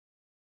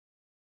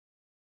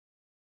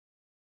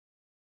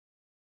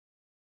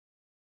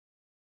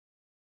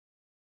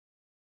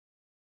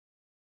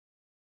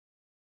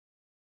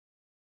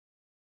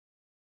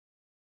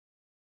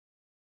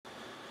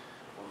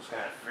just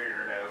kind of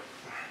figure it out.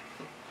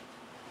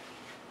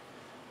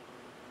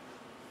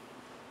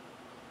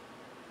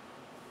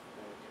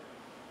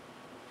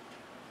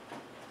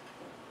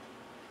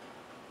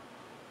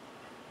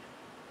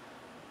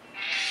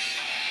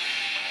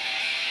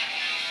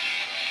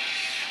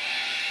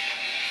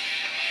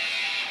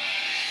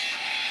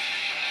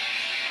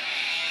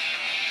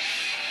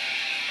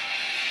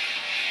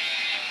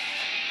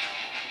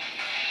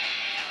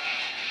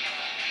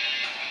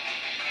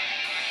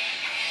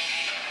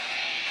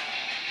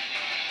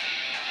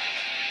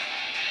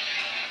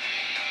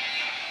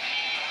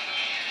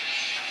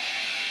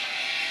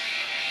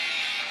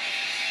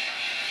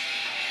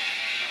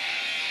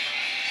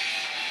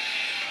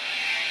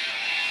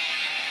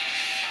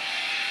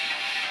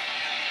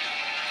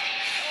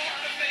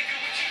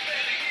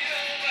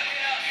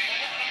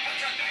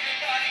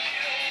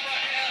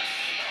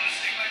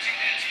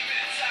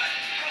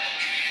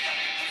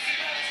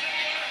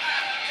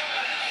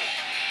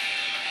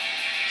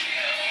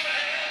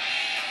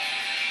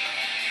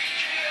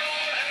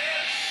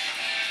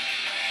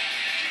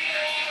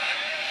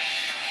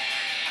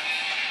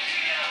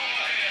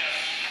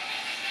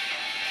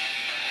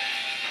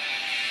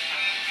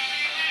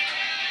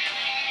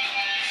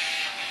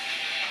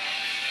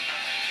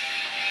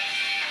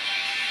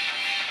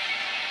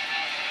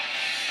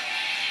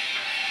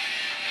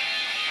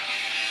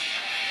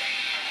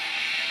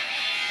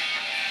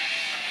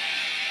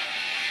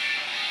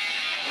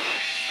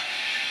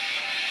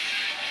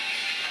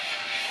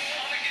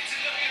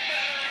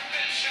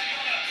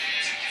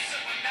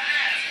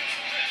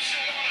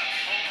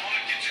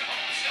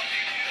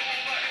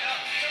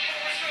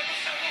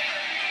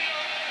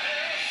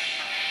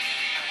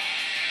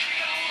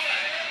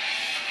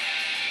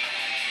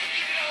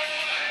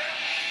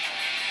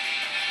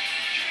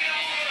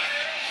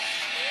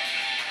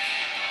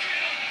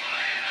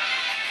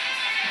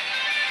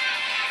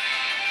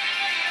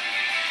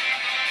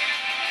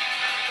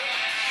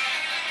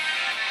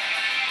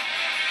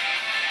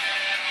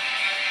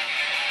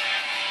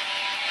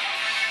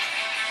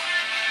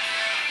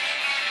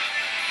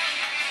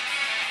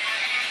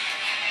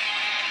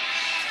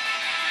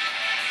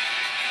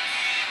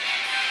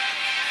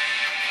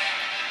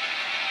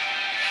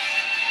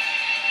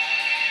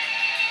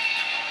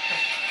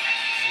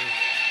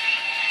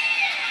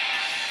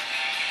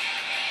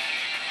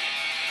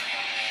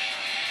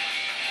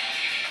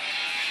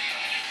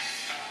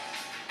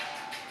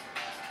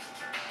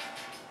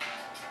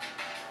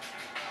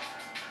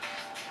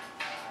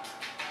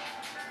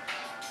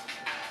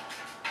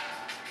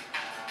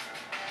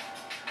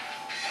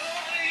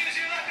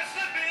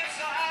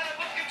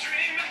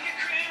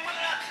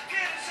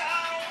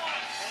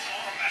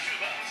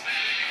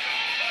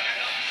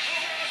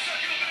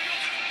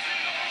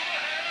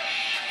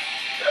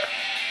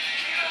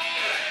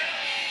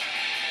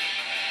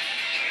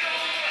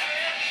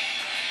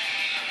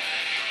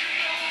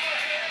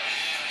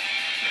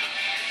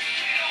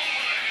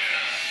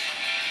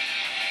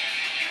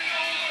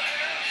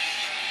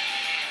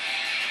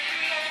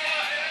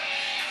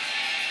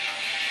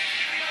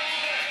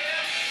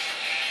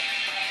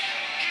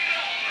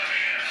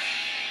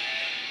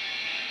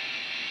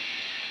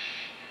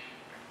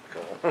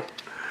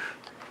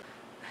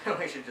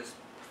 We should just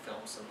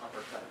film some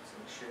uppercuts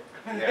and shit.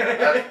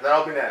 Yeah,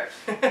 that'll be next.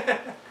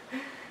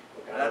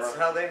 That's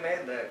how they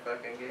made that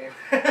fucking game.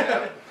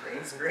 Yeah.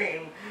 Green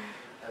screen.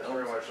 That's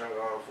pretty much what I'm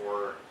going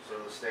for.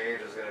 So the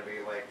stage is going to be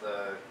like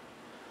the...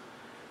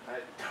 I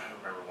don't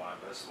remember one,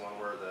 but it's the one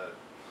where the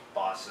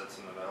boss sits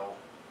in the middle.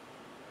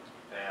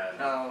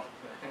 And Oh.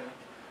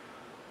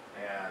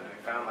 and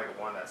we found like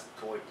one that's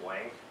totally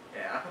blank.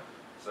 Yeah.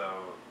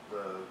 So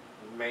the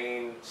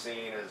main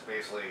scene is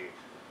basically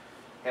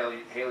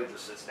Haley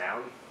just sits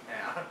down.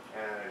 Yeah.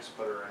 And I just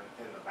put her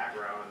in the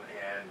background,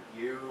 and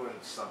you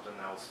and something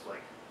else,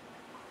 like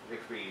it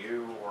could be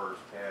you or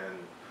and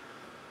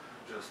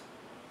just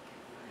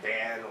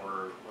Dan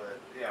or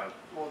you know,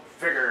 we'll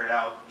figure it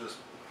out. Just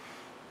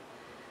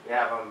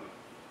have them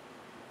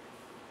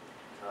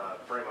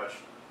pretty much.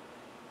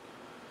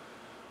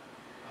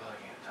 Oh, I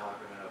can't talk.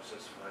 I've been up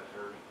since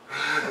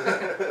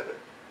 5:30.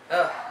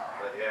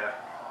 But yeah.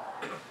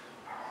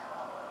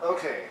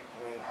 Okay.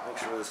 Let me make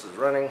sure this is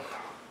running.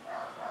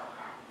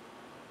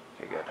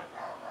 Okay, good.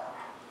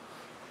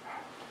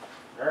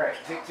 All right,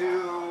 take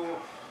two,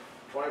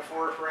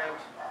 24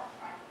 frames.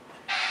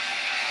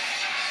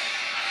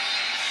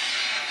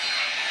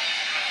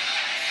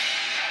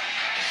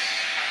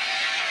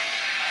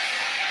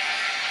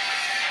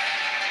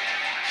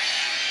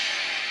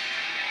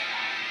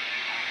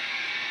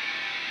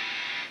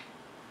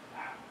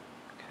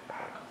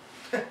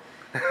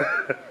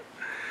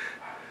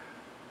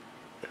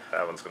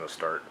 That one's going to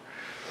start.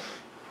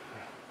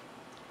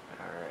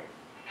 All right.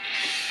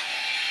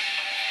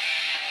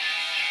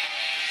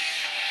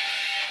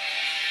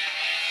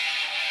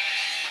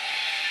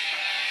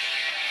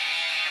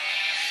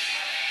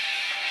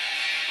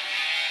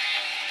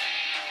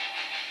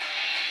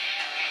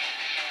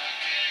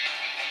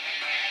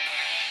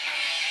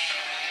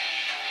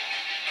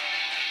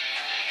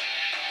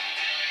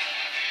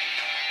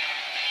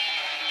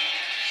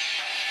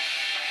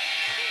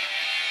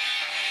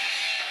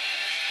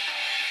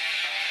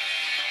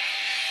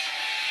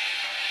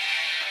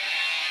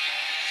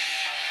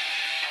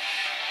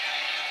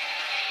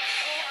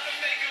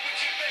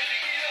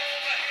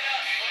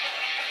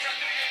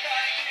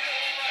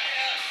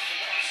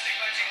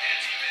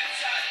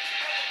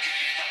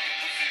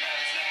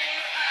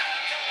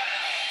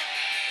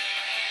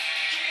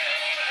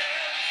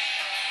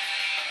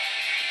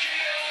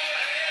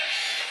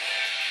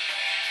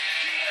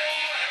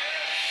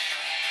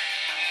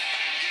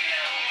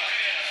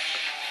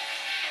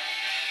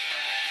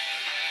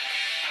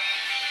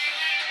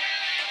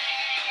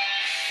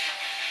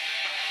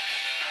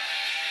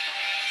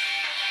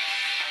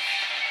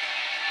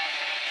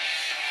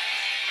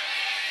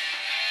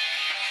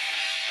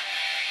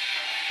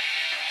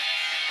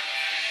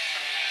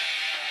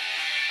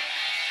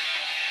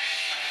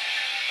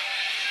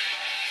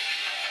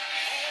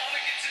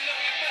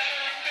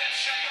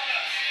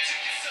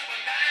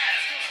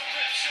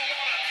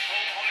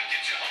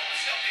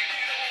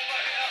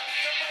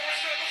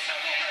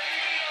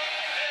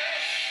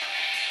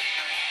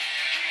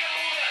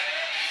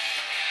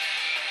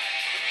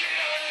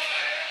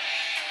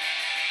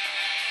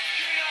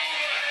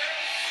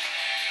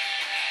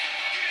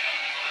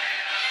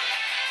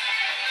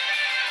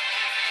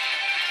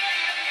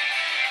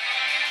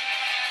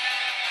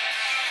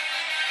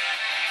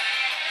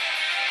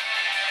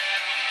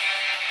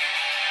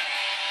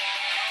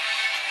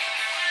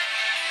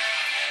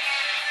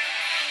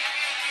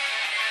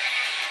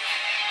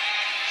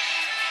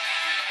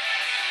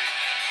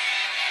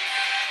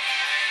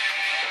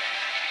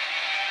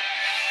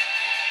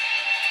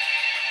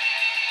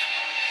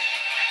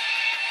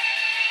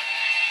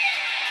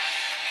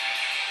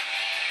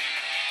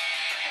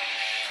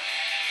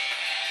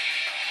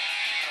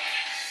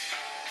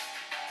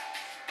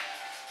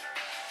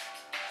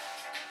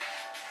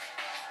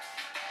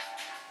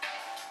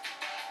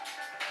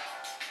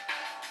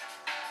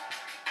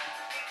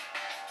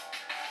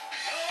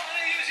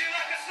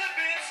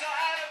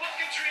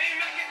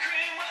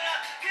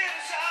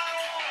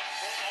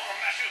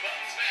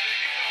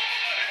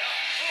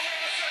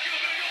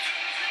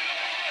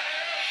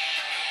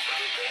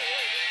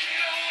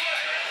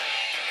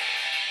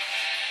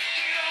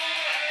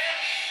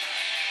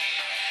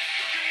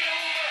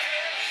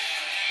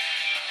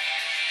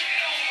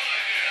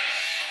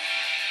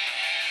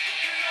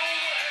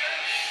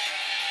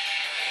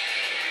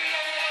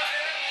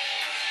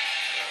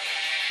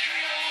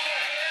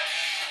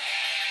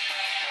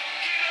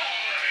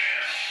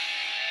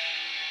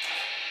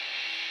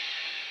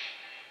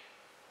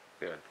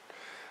 Good.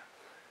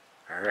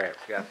 All right,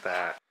 we got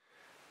that.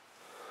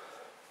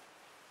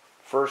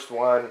 First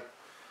one,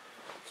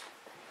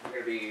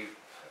 you're going to be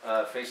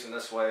facing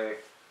this way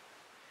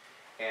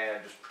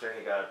and just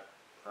pretend you got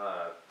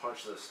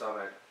punch to the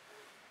stomach.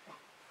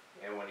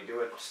 And when you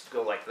do it, just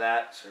go like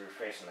that so you're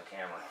facing the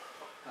camera.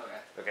 Okay.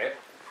 Okay?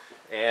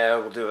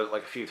 And we'll do it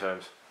like a few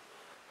times.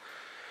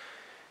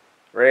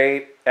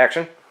 Ready,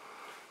 action.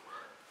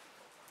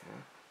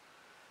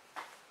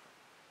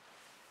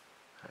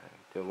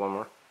 Do one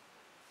more.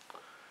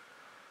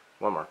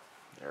 One more.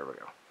 There we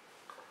go.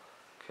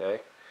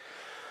 Okay.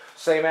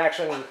 Same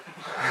action.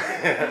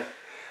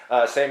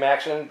 Same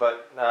action,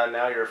 but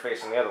now you're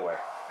facing the other way.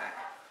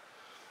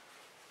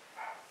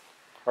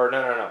 Or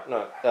no.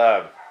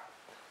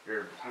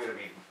 You're going to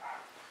be,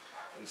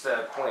 instead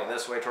of pointing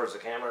this way towards the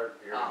camera,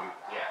 you're going to be,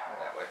 yeah,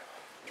 that way.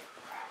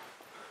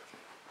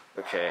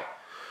 Okay.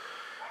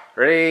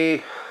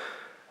 Ready?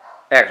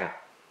 Action.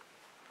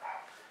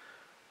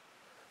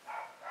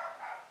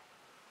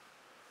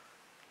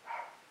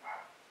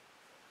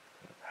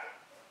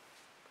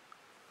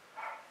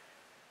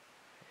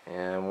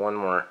 And one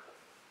more.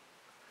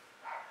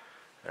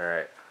 All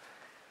right.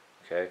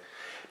 Okay.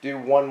 Do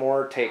one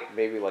more. Take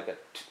maybe like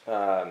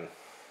a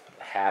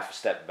half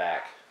step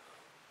back.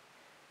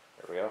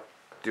 There we go.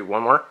 Do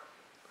one more.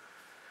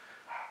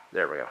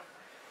 There we go.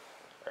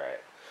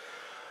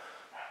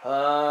 All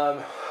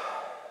right.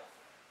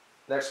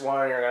 Next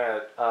one,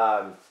 you're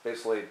gonna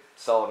basically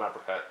sell an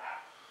uppercut.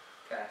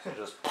 Okay. So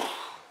just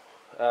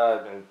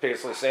and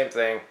basically same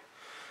thing.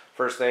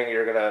 First thing,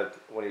 you're gonna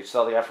when you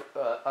sell the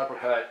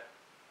uppercut,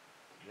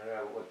 you're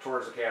gonna look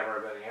towards the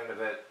camera. By the end of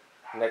it,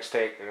 next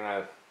take, you're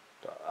gonna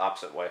the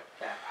opposite way.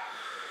 Okay.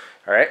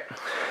 All right.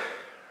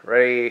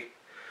 Ready?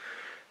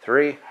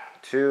 3,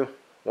 2,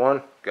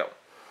 1, go.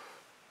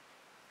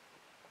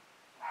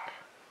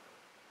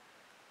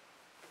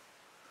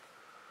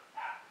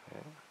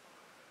 Okay.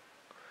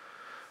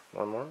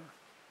 One more.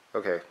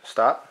 Okay,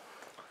 stop.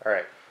 All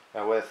right.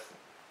 Now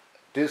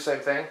do the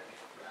same thing.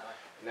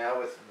 Now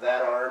with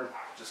that arm,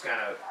 just kind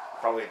of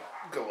probably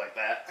go like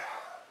that.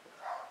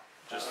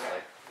 Just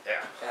like,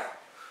 yeah.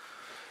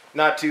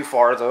 Not too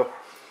far though.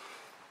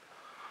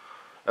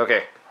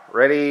 Okay,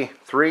 ready?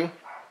 3,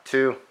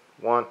 2,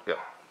 1, go.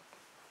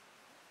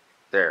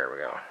 There we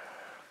go.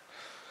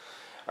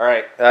 All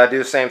right, do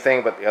the same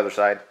thing, but the other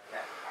side.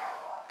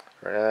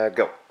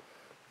 Go.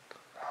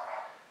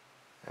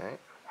 All right.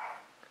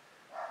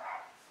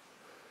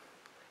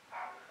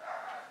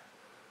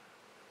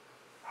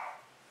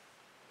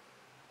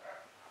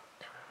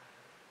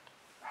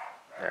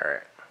 All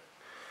right.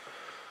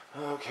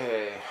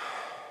 Okay.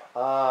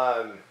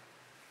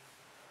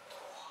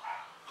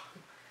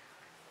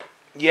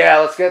 Yeah,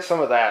 let's get some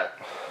of that.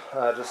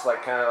 Just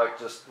like kind of like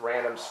just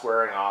random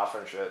squaring off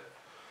and shit.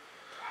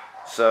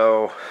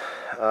 So,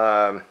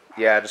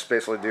 yeah, just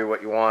basically do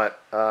what you want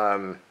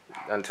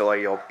until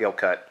you'll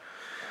cut.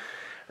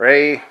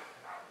 Ready?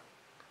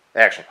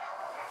 Action.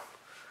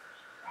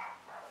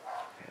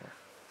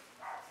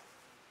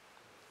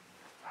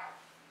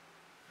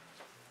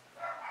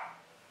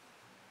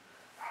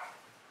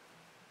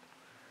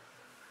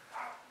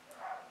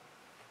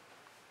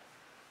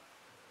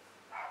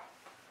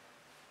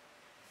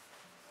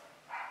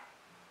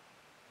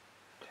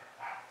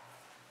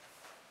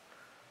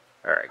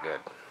 All right, good.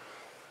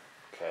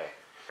 Okay.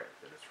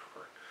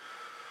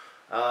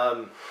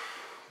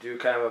 Do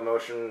kind of a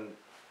motion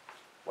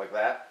like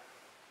that.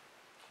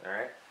 All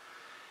right.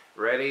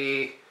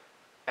 Ready,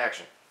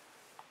 action.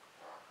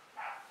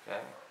 Okay,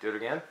 do it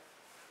again.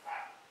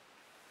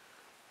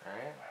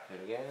 Alright, do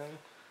it again.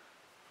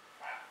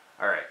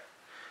 Alright.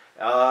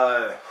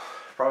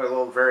 Probably a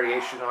little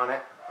variation on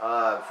it.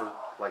 For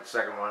like the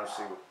second one,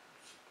 see what,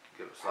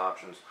 give us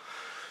options.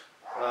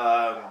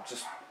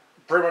 Just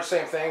pretty much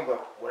same thing,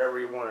 but whatever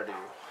you want to do.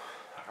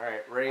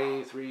 Alright,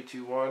 ready, 3,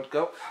 2, 1,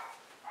 go.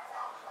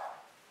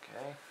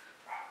 Okay.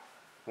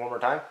 One more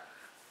time.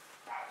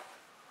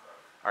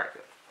 Alright,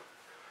 good.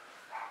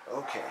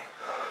 Okay.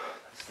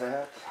 That's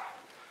that.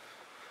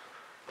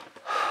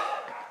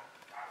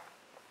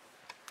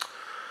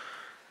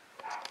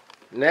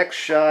 Next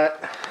shot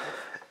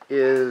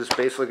is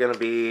basically going to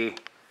be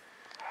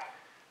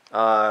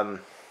kind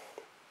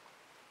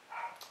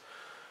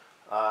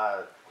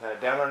of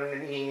down on your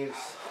knees,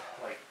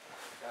 like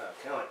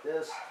kind of like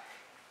this.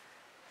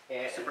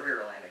 And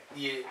Superhero landing.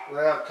 yeah,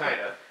 well, kind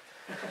of.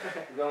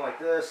 You're going like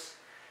this,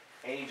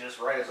 and you just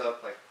rise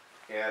up like,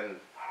 and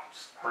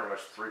just pretty much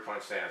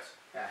 3-point stance.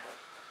 Yeah.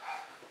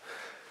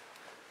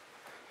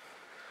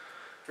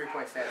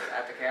 3-point stance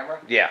at the camera?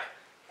 Yeah.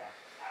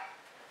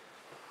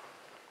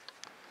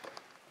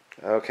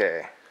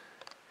 Okay.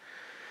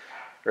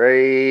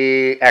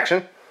 Ready,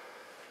 action.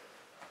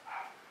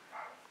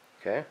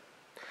 Okay.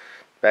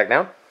 Back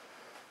down.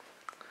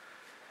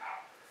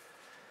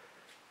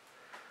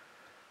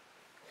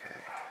 Okay.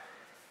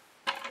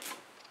 Let's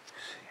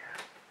see here.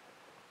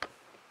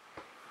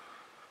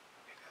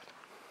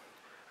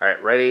 All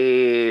right,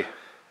 ready,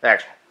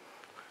 action.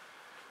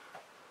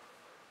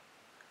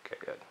 Okay,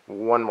 good.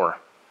 One more.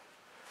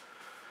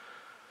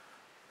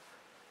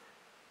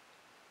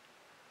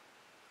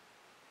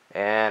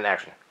 And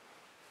action.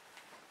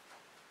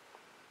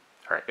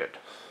 All right, good.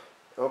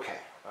 Okay.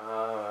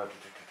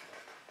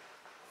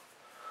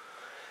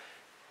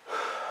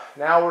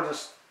 Now we'll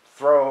just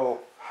throw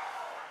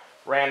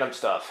random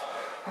stuff.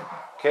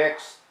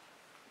 Kicks,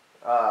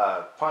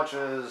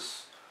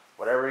 punches,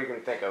 whatever you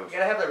can think of. You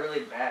gotta have that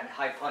really bad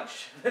high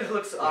punch. It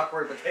looks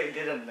awkward, but they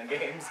did it in the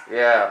games.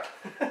 Yeah.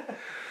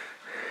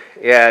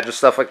 Yeah, just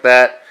stuff like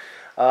that.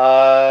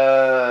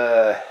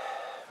 Let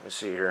me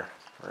see here.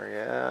 Where are you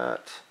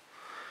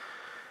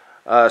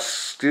at?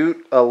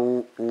 Scoot a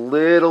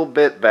little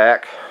bit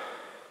back.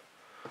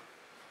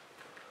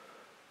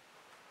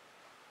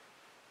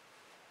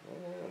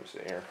 Let me see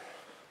here.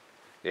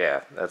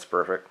 Yeah, that's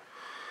perfect.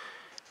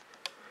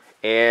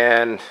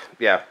 And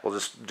yeah, we'll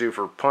just do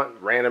for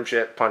random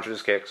shit,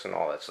 punches, kicks, and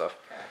all that stuff.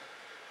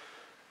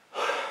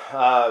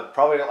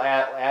 Probably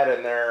add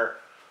in there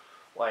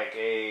like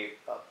a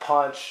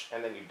punch,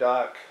 and then you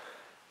duck.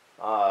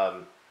 You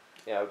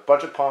know, a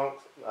bunch of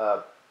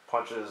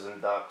punches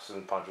and ducks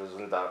and punches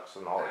and ducks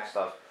and all that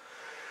stuff.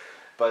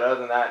 But other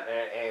than that,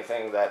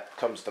 anything that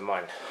comes to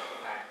mind.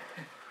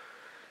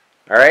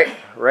 All right,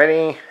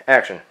 ready,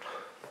 action.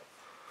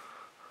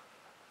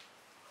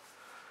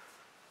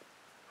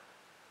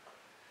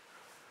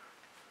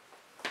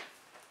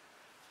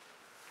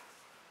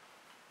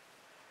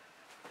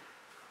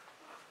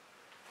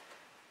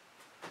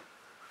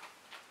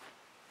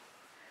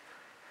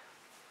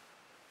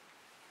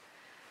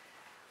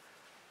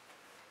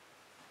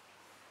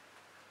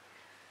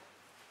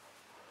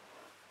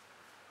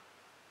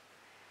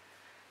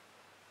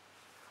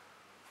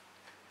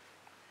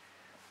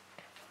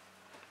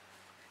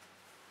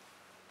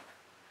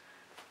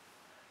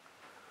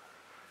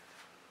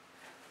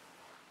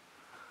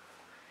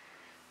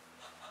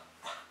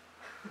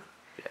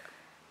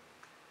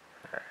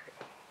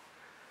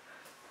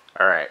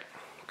 All right,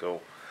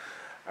 go.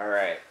 All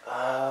right,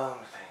 let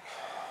me think.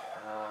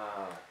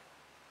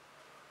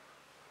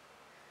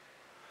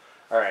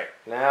 All right,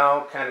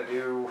 now kind of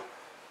do,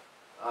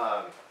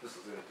 this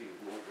is going to be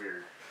a little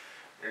weird.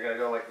 You're going to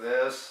go like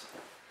this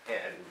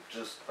and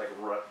just like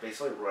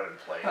basically run in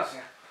place. Oh,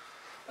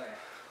 yeah. Okay.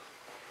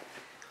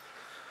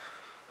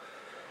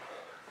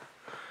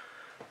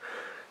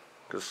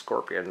 Because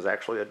Scorpion's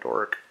actually a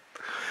dork.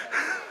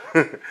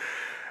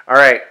 All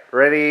right,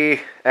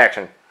 ready,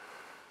 action.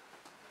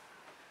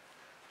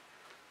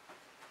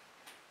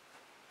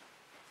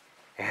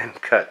 And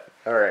cut.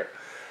 All right.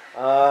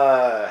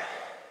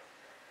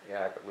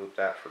 Yeah, I could loop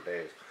that for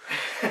days.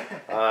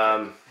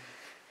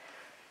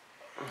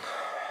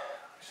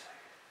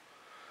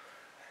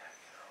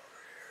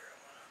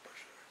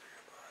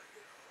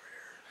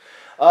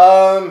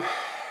 I'm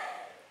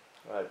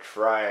gonna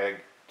try to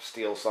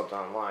steal something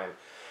online.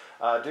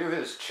 Do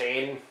his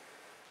chain,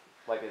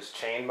 like his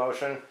chain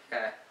motion.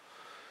 Okay.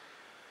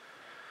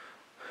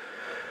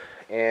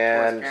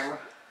 And camera?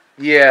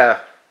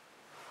 yeah.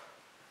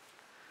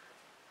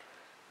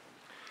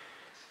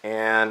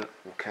 And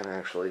we'll kind of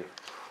actually,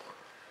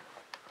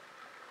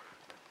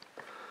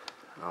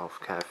 I'll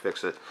kind of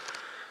fix it.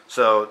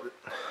 So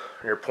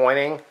you're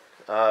pointing.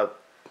 Do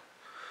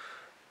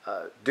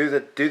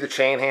the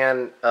chain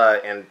hand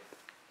and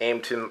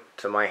aim to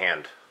my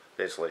hand,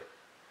 basically.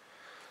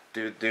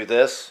 Do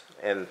this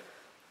and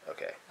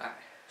okay. All right.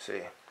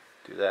 See,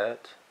 do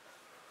that.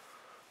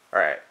 All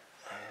right.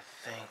 I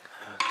think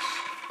that's.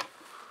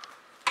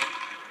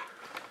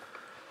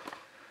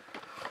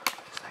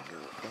 Let's not go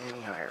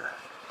any higher.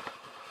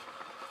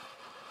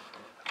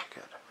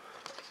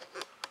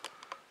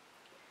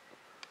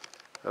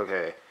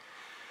 Okay.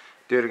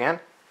 Do it again.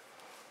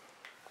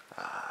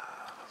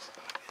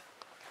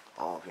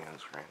 All of you on the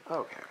screen.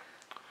 Okay.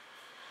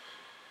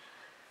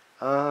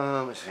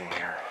 Let me see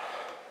here.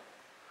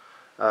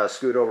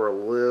 Scoot over a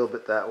little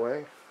bit that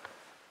way.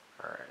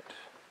 All right.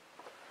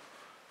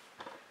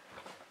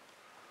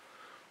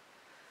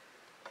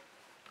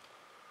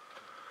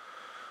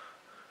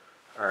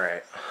 All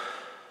right.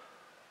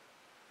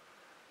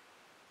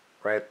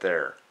 Right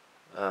there.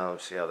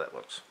 Let's see how that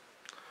looks.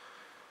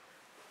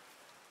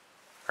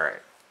 All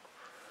right.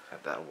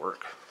 That'll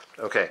work.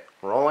 Okay,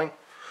 rolling.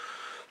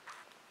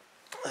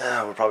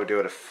 We'll probably do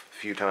it a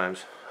few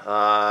times.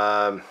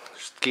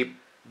 Just keep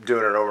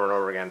doing it over and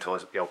over again until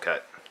you'll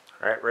cut.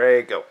 All right,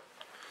 ready, go.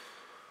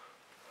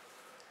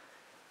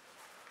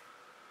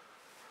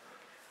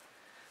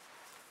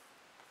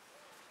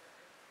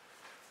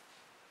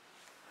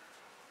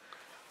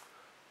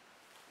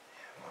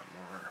 One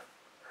more.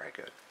 All right,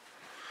 good.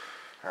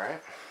 All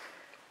right.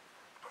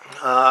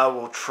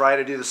 We'll try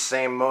to do the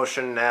same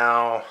motion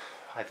now.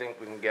 I think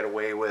we can get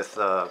away with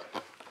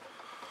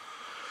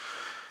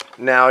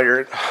now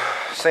your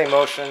same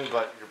motion,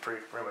 but you're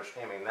pretty much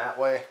aiming that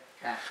way.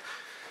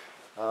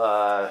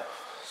 Okay.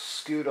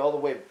 Scoot all the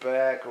way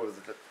back over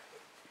the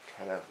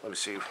kind of. Let me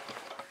see.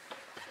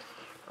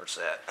 Where's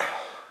that?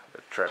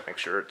 Try to make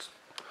sure it's.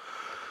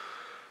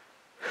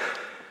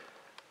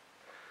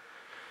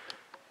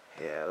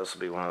 Yeah, this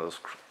will be one of those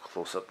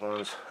close-up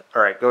ones.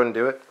 All right, go ahead and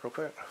do it real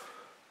quick.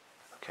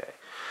 Okay.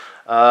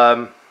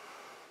 All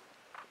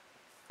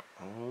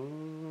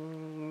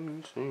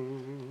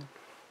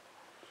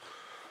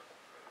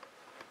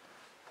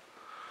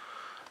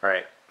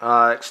right.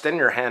 Extend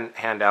your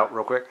hand out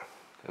real quick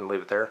and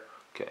leave it there.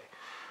 Okay.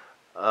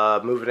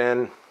 Move it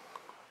in.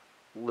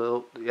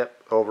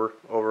 Yep. Over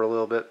a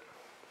little bit.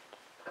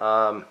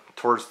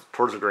 Towards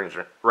the green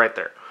screen. Right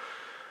there.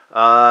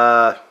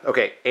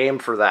 Okay. Aim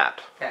for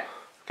that. Okay.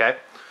 Okay.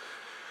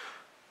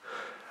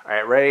 All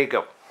right. Ready?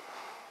 Go.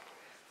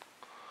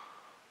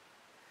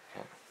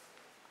 Okay.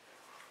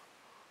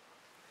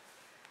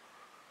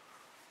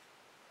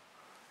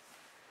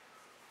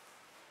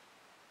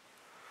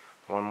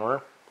 One more.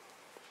 All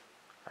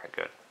right.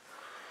 Good.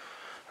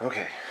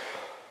 Okay.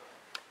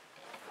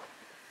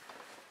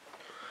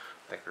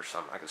 I think there's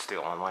something I can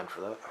steal online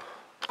for that.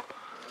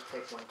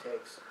 Take one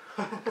takes.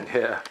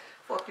 Yeah.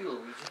 Fuck you,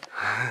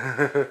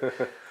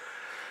 Luigi.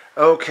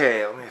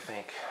 Okay, let me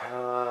think.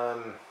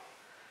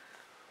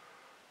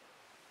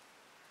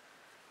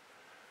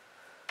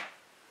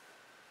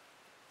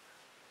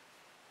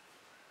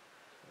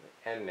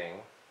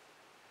 Ending.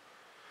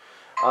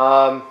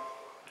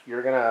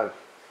 You're gonna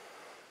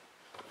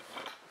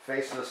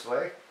face this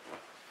way,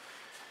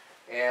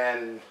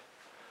 and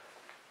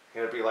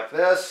you're gonna be like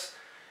this,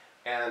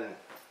 and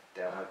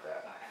down like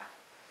that. Oh, yeah.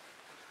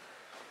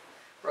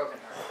 Broken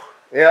heart.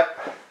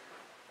 Yep.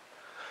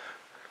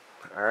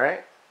 All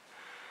right.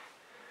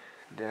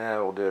 Then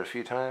we'll do it a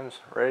few times.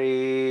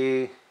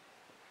 Ready?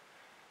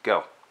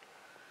 Go.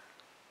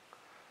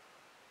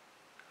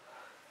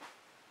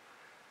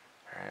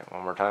 All right,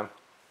 one more time.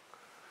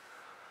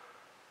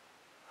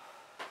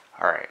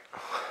 All right,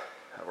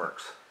 that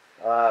works.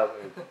 Hold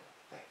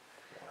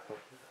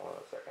on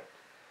a second.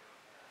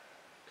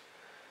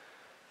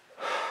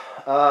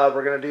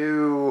 We're gonna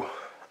do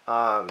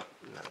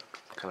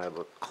kind of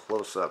look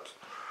close-ups.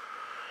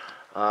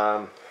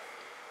 All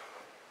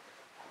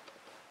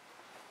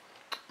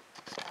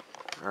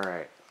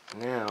right,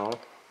 now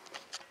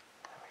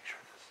make sure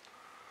this.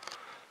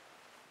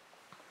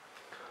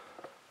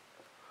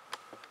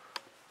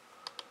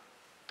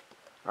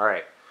 All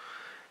right,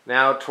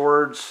 now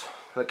towards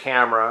the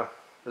camera.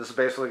 This is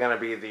basically going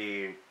to be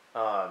the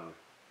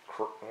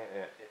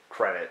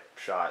credit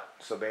shot.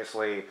 So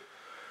basically,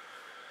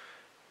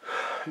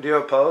 do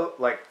a pose,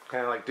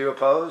 kind of like do a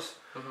pose,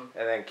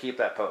 and then keep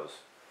that pose.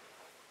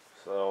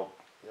 So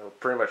you'll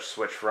pretty much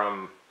switch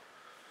from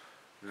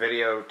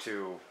video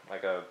to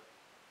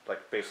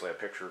basically a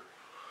picture.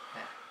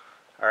 Yeah.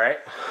 All right.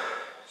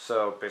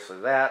 So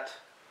basically that,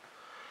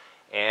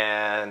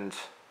 and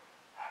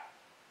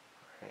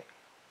right.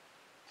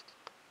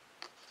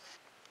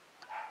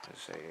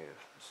 Let's see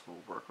if this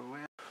will work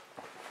away.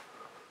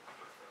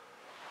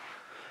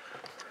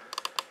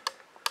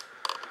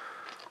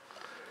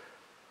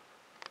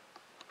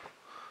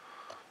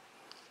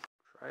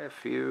 Try a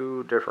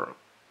few different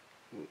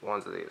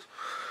ones of these.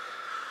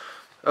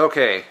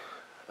 Okay.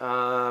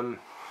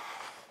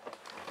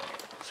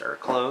 Start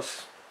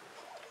close.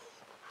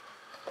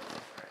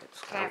 Right,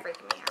 it's Kind of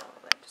freaking me out a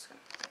little bit. Just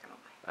gonna take them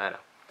away. I know.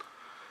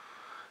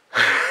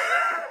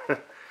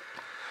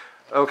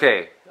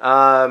 Okay.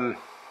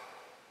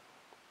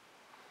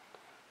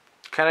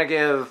 Kind of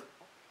give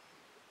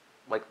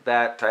like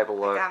that type of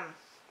look. Like,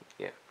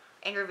 yeah.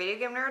 Angry video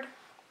game nerd?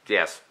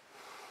 Yes.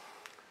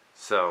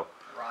 So.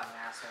 Rotten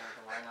asshole,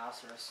 the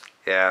rhinoceros.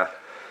 Yeah.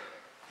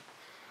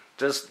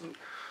 Just,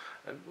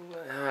 I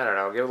don't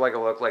know, give like a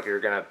look like you're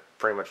gonna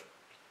pretty much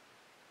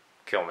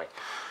kill me.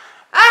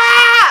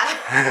 Ah!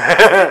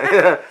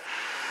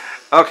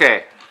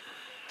 Okay.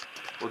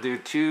 We'll do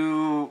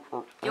two.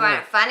 You want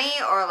it funny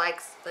or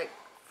like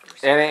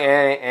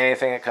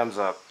Anything that comes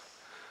up.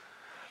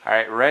 All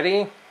right,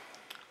 ready,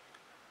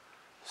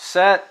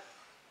 set,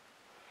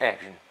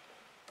 action.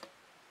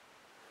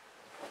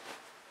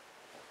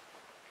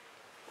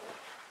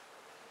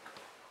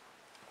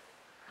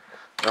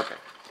 Okay,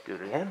 do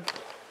it again.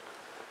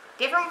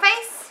 different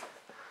face?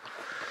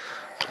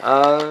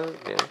 Yeah.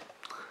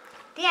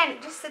 Dan,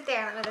 just sit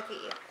there and let me look at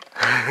you.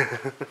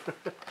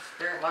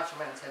 There, watch a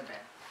man's headband.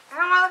 I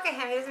don't want to look at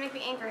him. He doesn't make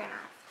me angry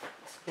enough.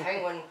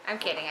 Penguin. I'm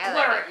kidding. I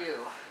Glare love at it. you.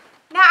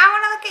 No, I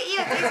want to look at you.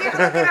 It's easier to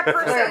look at a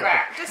person.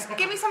 Just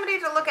give me somebody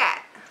to look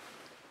at.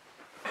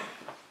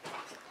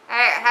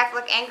 Alright, I have to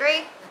look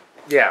angry?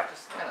 Yeah.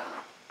 Just kind of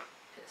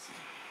pissed.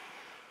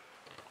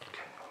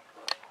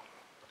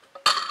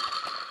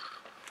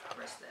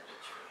 Rest that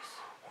bitch face.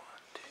 1,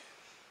 2.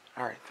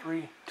 All right,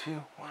 3,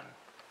 2, 1.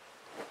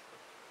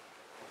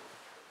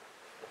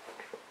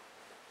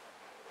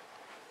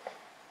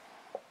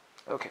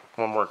 Okay,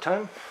 one more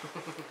time.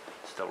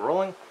 Still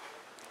rolling.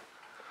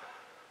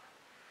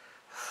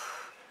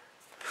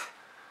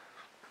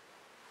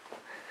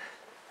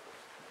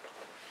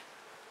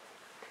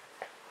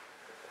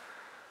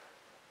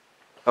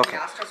 Okay. My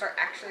nostrils are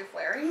actually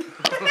flaring.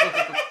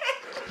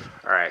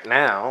 All right,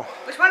 now.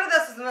 Which one of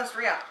those is the most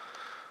real?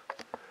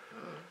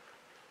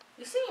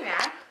 You see me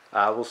mad?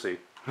 We'll see.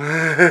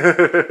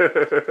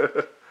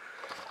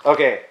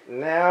 Okay,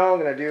 now I'm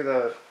gonna do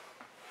the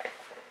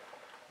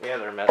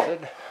other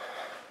method.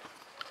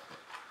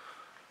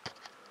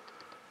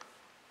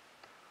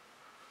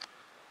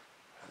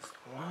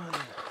 One.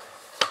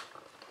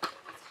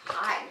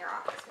 Hot in your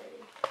office,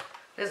 baby.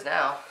 It is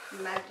now.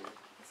 Muggy.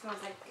 It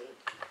smells like deep.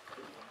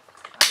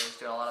 He's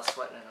doing a lot of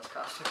sweating in his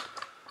costume.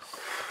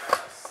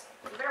 Gross.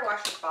 You better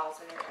wash your balls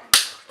when you're done.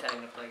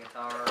 Pretending to play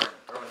guitar and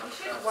throwing You up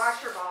should stuff.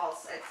 wash your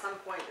balls at some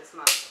point this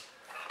month.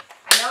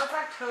 I know it's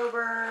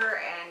October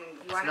and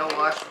you want to. No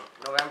wash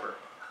November.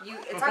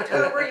 It's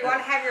October. You want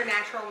to have your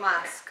natural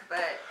musk,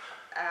 but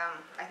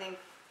I think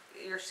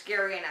you're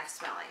scary enough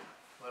smelling.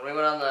 When we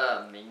went on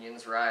the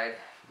Minions ride,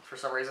 for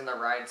some reason the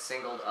ride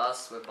singled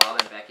us with Bob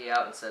and Becky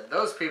out and said,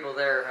 those people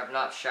there have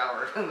not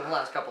showered in the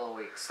last couple of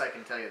weeks. I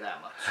can tell you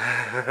that much.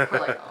 We're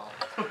like, oh.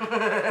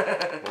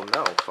 Well,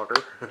 no,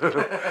 fucker.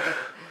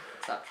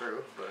 It's not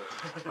true, but...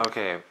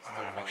 Okay, I'm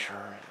gonna make sure.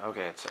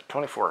 Okay, it's at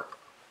 24.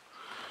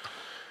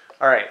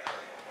 All right.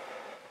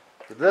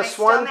 For this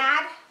Am I one. still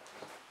mad?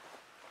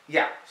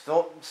 Yeah,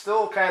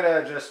 still kind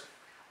of just.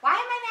 Why am I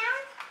mad?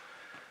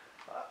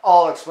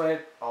 I'll explain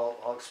it. I'll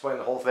explain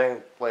the whole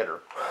thing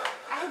later.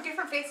 I have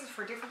different faces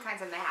for different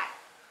kinds of mad.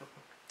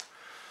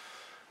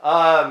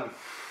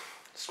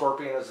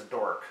 Scorpion is a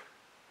dork,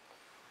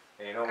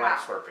 and you don't like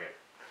Scorpion.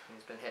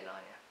 He's been hitting on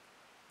you.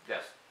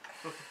 Yes.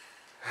 So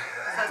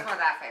it's more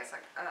that face,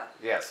 like, ugh.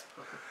 Yes.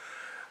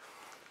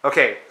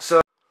 Okay,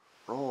 so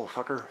roll,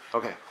 fucker.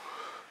 Okay.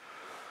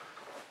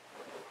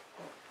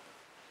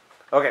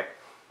 Okay.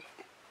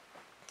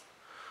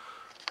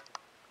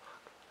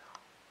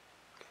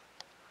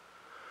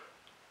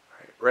 All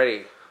right,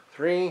 ready?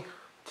 3,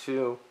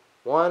 2,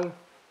 1.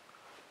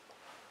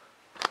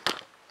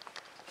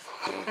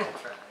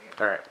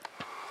 All right.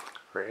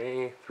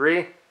 Ready?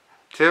 3,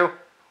 2,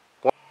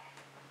 1.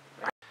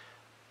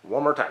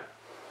 One more time.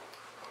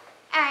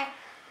 Alright.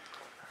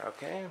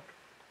 Okay.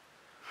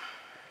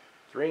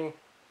 3,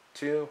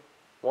 2,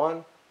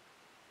 1.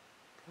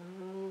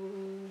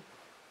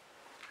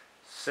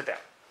 Sit down.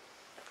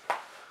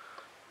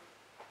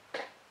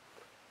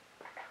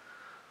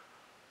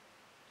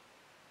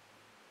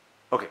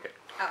 Okay, good.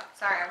 Oh,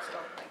 sorry, I was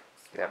still like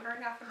Yep.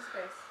 wandering off in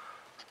space.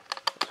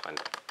 That's fine.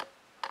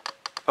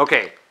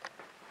 Okay.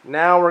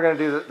 Now we're going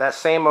to do that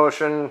same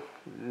motion.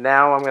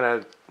 Now I'm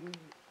going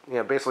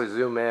to, basically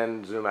zoom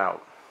in, zoom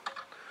out.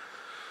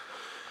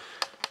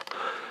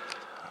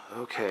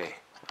 Okay.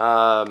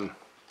 Oh,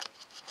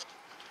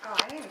 I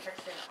didn't even fix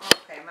it. Oh,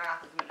 okay, my mouth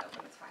has been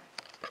open. It's fine.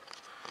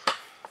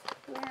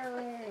 I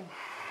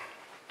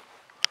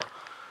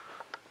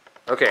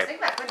Okay. was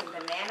thinking about putting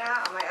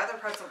banana on my other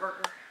pretzel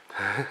burger.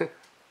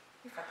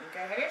 You fucking good.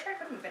 Have you ever tried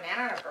putting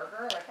banana on a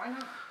burger? Like, why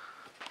not?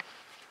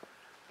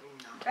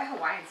 No. I bet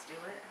Hawaiians do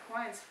it.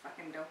 Hawaiians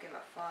fucking don't give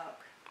a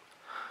fuck.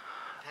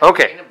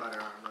 Okay. Peanut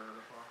butter on a burger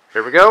before.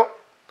 Here we go.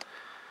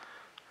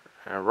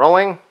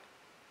 Rolling.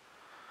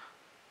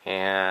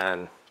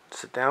 And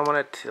sit down when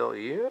I tell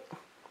you.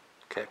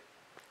 Okay.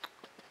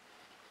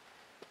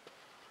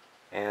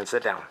 And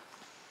sit down.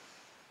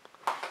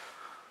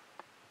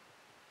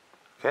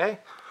 Okay.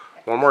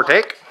 One more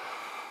take.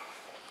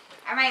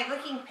 Am I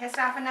looking pissed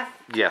off enough?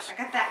 Yes. I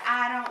got that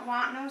I don't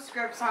want no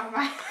scripts on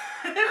my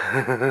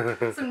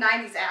some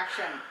 90s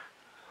action.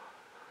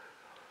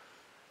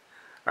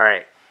 All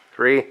right.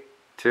 3,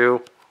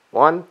 2,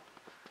 1.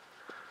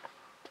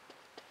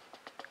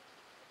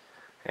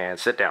 And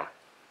sit down.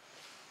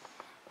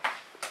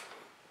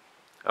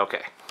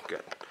 Okay,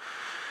 good.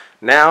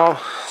 Now,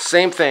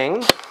 same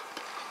thing.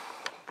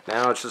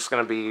 Now it's just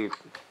going to be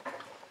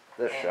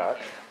this shot.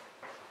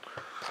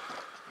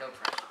 No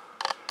pressure.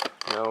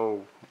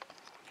 No.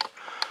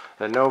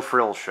 The no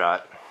frill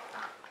shot.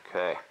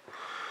 Okay.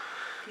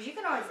 Because you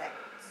can always like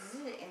zzz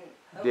in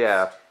post.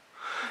 Yeah.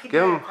 You can do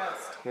it in Give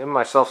post.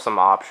 myself some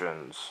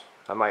options.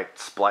 I might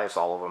splice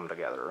all of them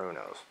together. Who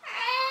knows?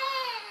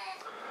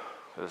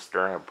 Just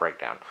during a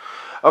breakdown.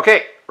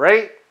 Okay,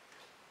 ready?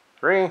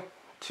 3,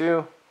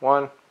 2,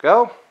 1,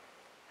 go.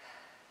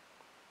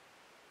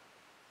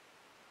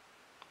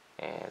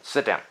 And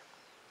sit down.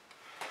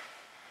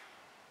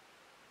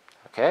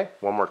 Okay,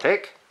 one more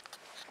take.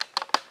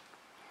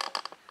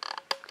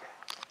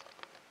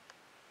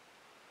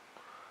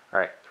 All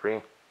right,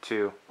 3,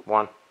 2,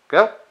 1,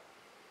 go.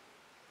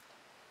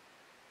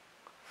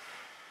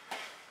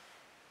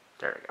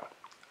 There we go.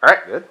 All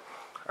right, good.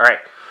 All right,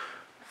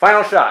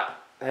 final shot.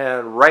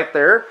 And right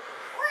there.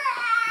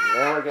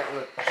 Now we're getting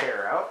the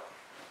chair out.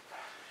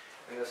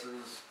 And this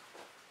is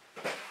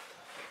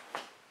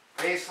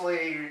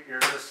basically,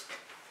 you're just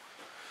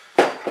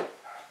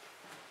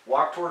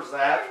walk towards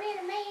that.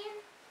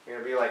 You're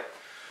going to be like,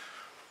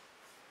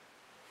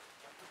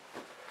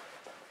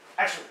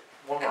 actually,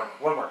 one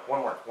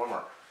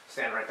more.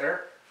 Stand right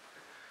there.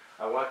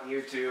 I want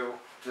you to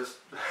just,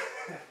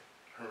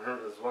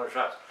 remember this is one of the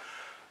shots.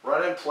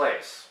 Run in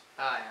place.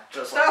 Oh, yeah.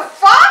 Just The like,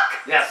 fuck?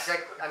 yes. It's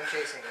like I'm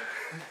chasing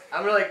it.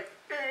 I'm like,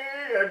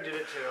 I did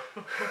it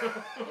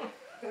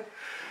too.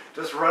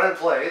 Just run in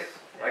place.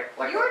 Like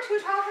You were too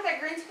tall for that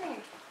green screen.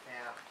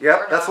 Yeah.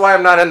 Yep, that's why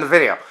I'm not in the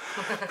video.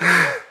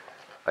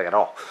 Like at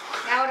all.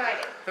 Now what do I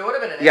do? If it would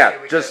have been an Yeah,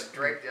 issue, we just could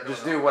drape the other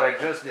just one do over. what I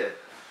just did.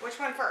 Which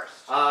one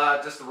first?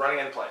 Just the running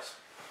in place.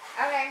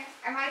 Okay.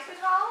 Am I too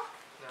tall?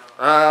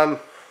 No.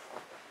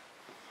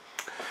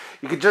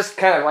 You could just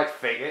kind of like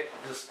fake it.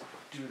 Just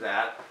do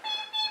that.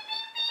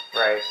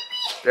 Right.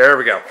 There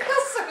we go.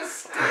 That's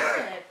so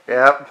stupid.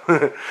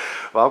 Yep.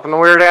 Welcome to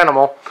Weird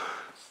Animal.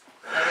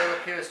 That little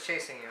kid is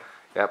chasing you.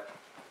 Yep.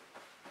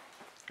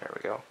 There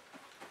we go.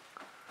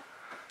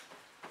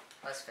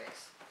 Less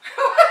face.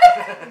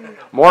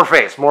 More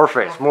face. More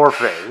face. More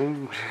face. Stop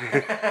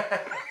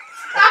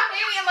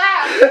making me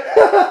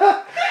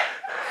laugh.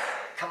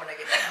 Coming to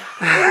get you.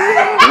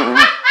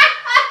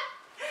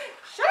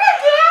 Shut up,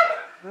 Dad.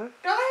 Don't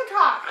let him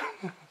talk.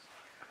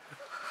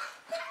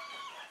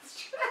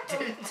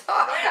 Didn't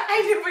talk.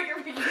 I did put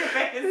your picture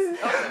face.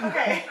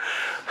 Okay.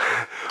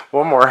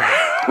 One more.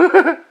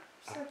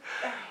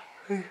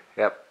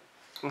 Yep.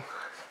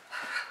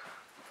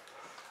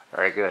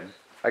 Alright, good.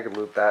 I could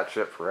loop that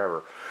shit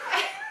forever.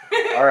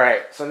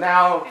 Alright, so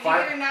now... Did you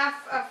get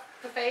enough of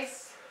the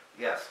face?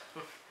 Yes.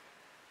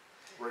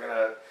 We're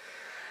gonna...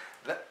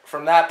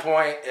 From that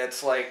point,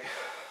 it's like...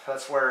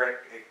 That's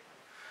where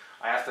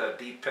I have to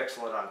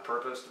de-pixel it on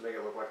purpose to make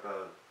it look like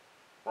the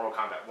Mortal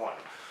Kombat 1.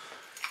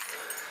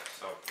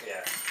 So,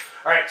 yeah.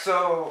 Alright,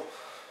 so...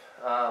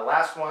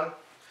 last one.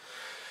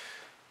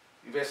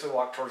 You basically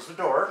walk towards the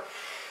door.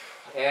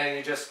 And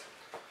you just...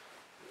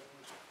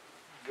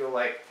 go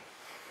like...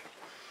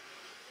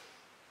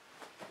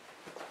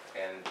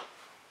 And...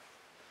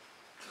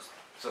 Just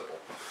simple.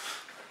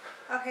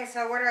 Okay,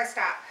 so where do I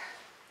stop?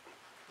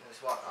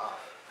 Just walk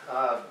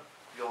off.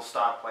 You'll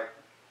stop, like,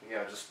 you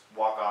know, just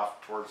walk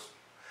off towards,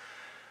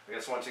 I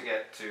guess once you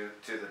get to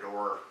the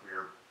door,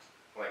 you're,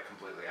 like,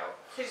 completely out.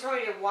 So you just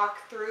want me to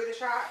walk through the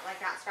shot, like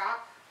not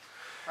stop?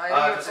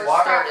 Just Or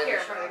walk stop out. here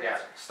for the Yeah,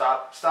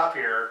 stop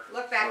here.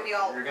 Look back the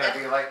old. You're going to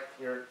be like,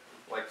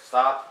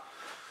 stop.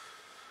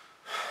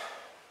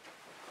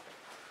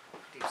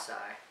 Deep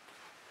sigh.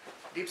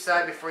 Deep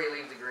sigh before you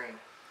leave the green.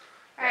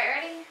 Alright,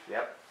 ready?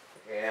 Yep.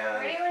 And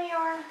Ready when you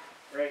are.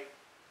 right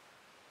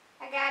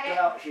I got it.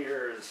 out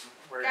here is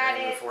where Got you're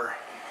aiming it. for.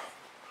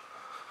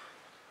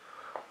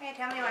 Okay,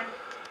 tell me when.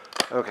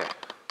 Okay.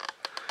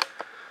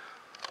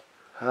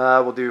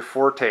 We'll do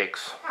 4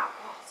 takes. Oh,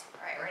 balls.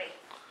 Alright, ready.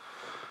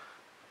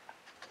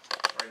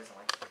 Or doesn't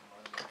like to take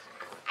more than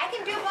one I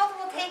can do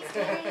multiple takes,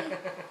 Danny.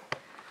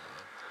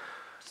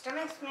 Just don't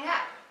mix me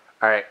up.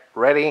 Alright,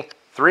 ready?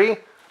 3,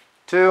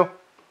 2,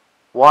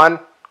 1,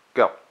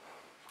 go.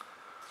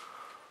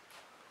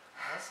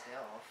 Nice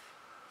elf.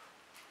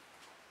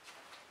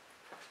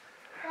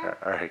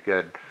 Alright,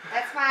 good.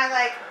 That's my,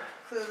 like,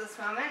 clueless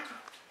moment.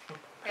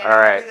 Okay, All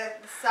right. do the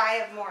sigh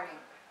of mourning.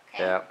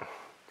 Okay. Yeah.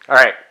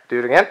 Alright, do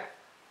it again.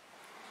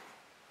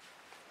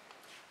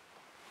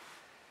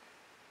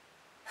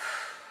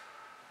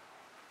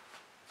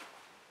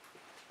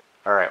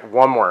 Alright,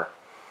 one more.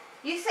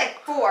 You said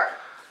 4.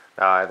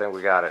 I think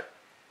we got it.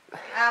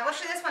 What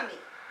should this one be?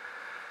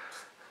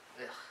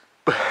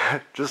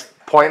 Ugh. Just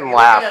point and You're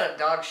laugh. looking at a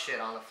dog shit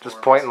on the floor.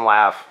 Just point and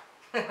laugh.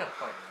 Point and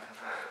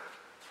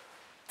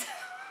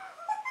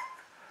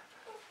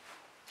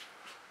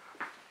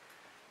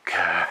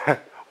laugh.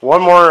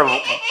 One more.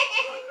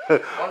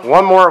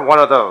 One more one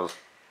of those.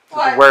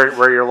 What?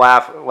 Where you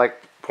laugh,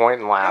 like point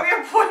and laugh.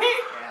 From your point?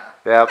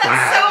 Yeah. Yep.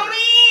 That's so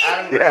mean!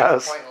 Adam,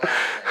 Yes. point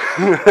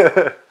and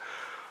laugh.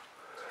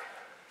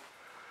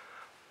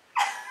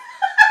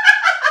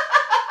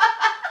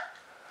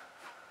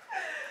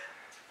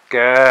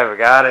 Good, we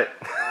got it.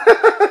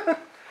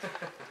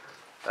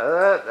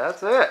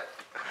 That's it.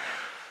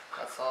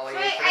 That's all we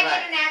Wait, need for I tonight.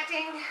 need an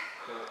acting.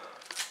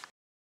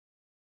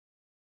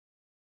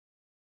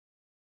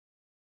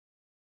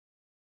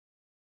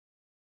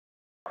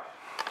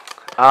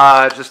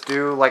 Just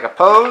do like a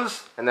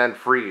pose and then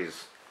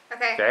freeze.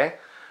 Okay. Okay?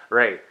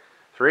 Ready.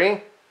 3.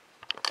 In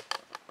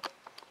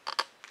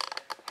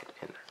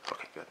there.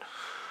 Okay, good.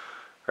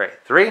 Right.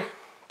 3,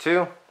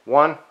 2,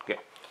 1, go. Okay,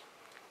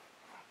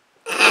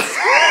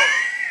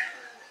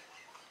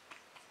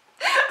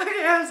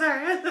 I'm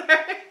sorry.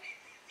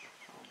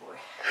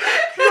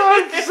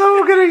 I'm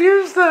so gonna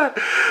use that.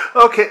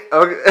 Okay.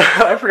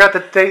 I forgot to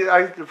take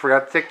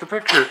the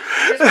picture.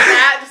 Just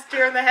that, just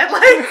during the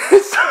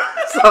headlights.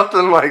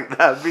 Something like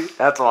that.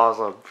 That's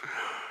awesome.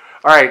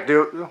 All right,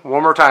 do it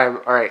one more time.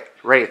 All right,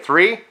 ready?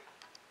 3,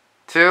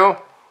 2,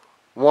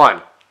 1.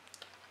 All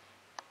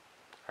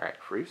right,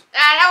 freeze.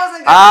 That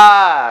wasn't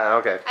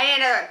good. Okay. I need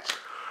another one.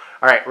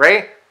 All right,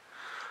 ready?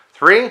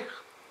 3,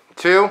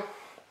 2,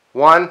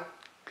 1,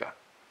 go.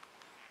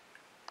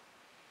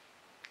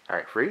 All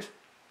right, freeze.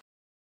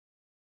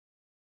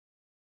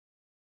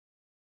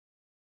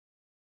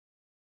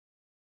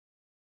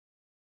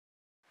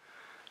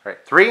 All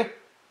right, 3,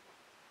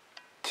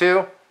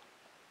 2,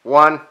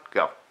 1,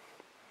 go.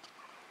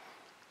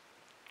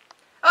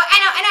 Oh, I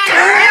know.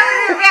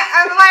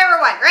 My number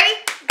 1. Ready?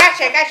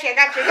 Gotcha.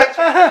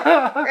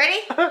 Ready?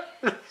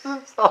 This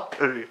is all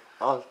gonna be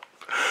awesome.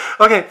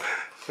 Okay,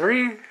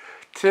 3,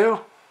 2,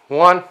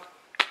 1.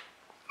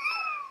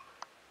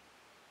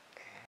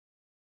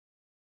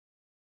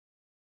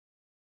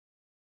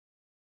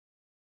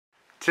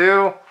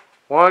 2,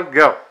 1,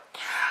 go.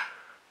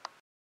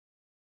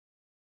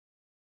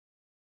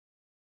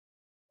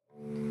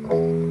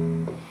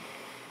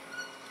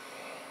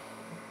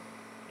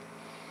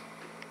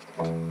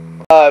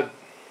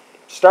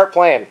 Start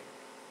playing.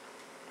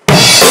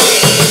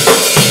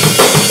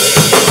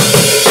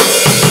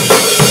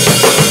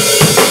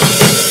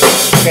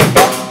 Okay,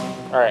 go.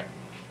 All right.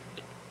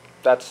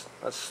 That's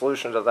the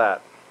solution to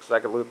that, because I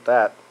could loop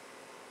that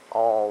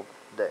all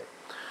day.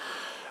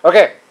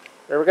 Okay,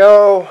 there we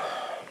go.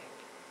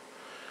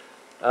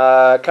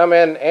 Come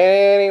in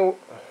any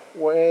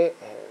way,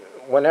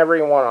 whenever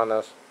you want on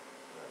this.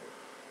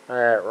 All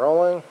right,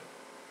 rolling.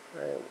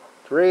 All right,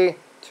 3,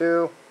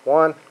 2,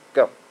 1,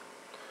 go.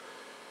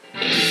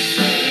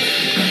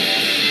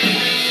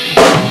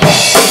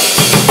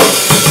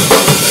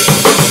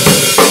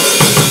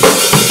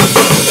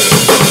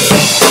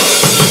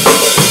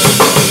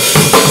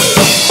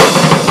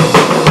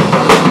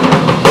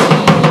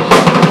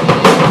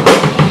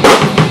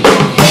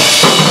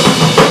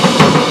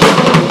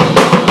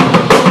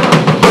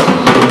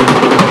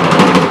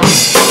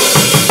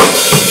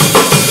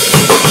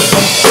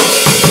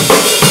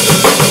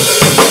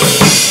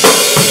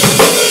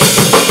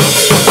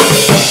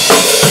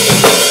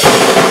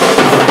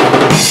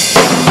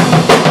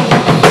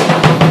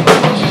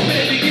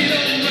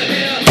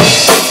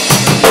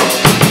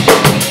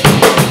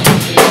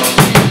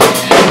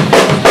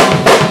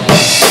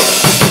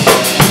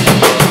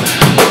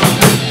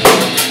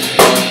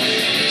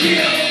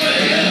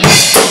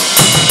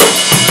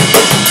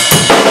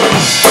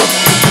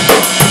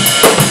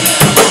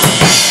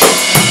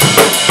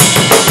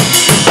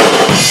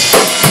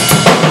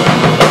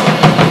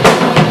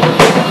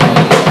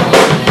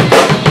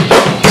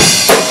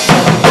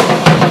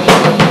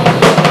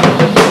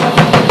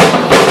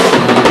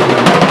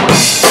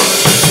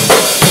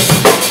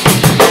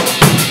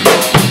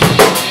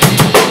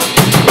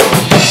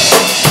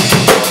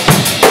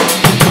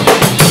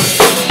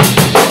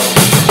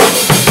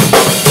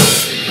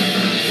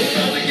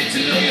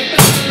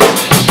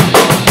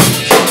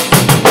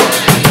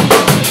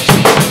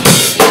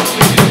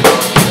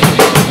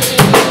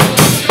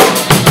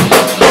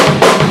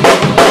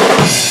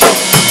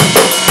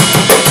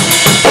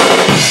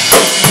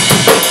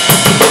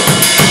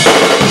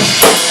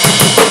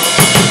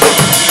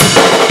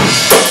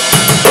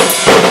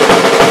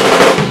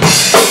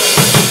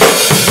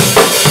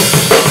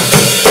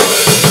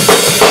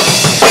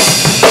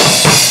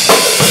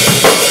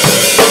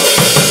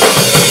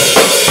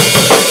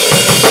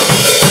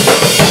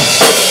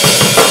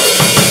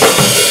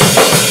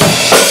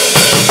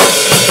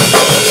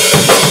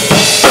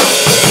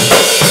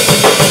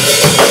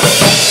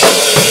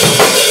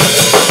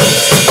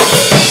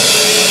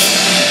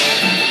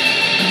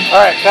 All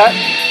right, cut.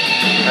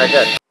 All right,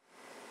 good.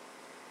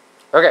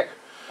 Okay.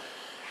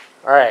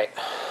 All right.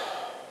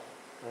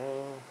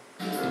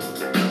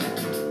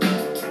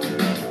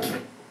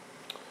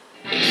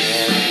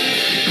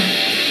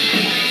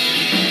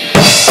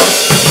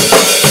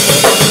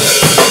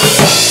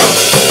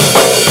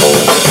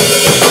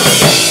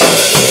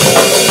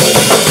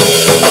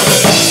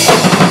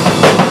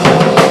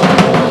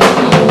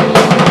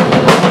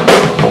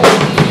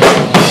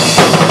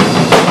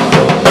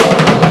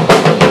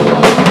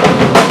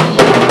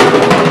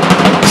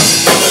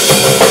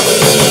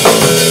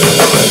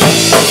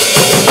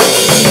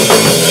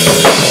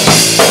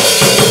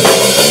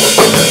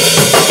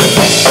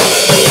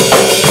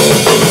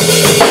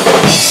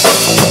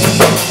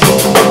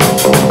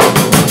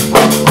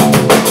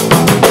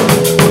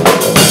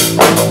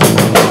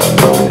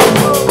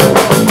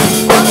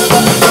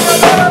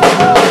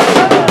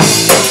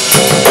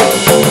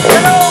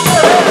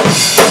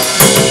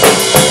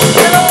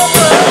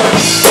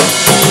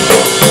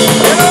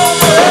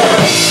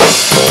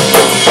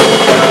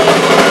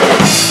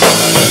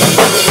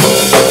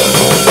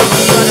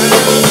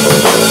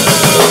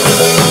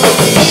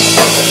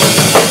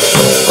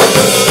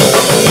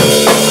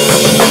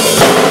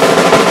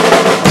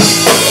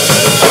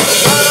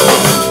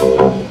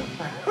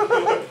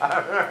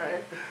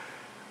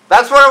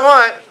 That's what I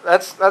want.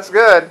 That's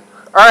good.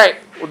 All right,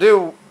 we'll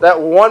do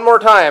that one more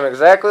time,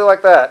 exactly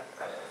like that.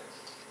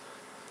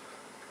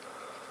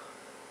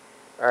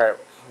 All right,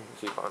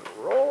 keep on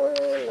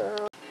rolling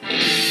now.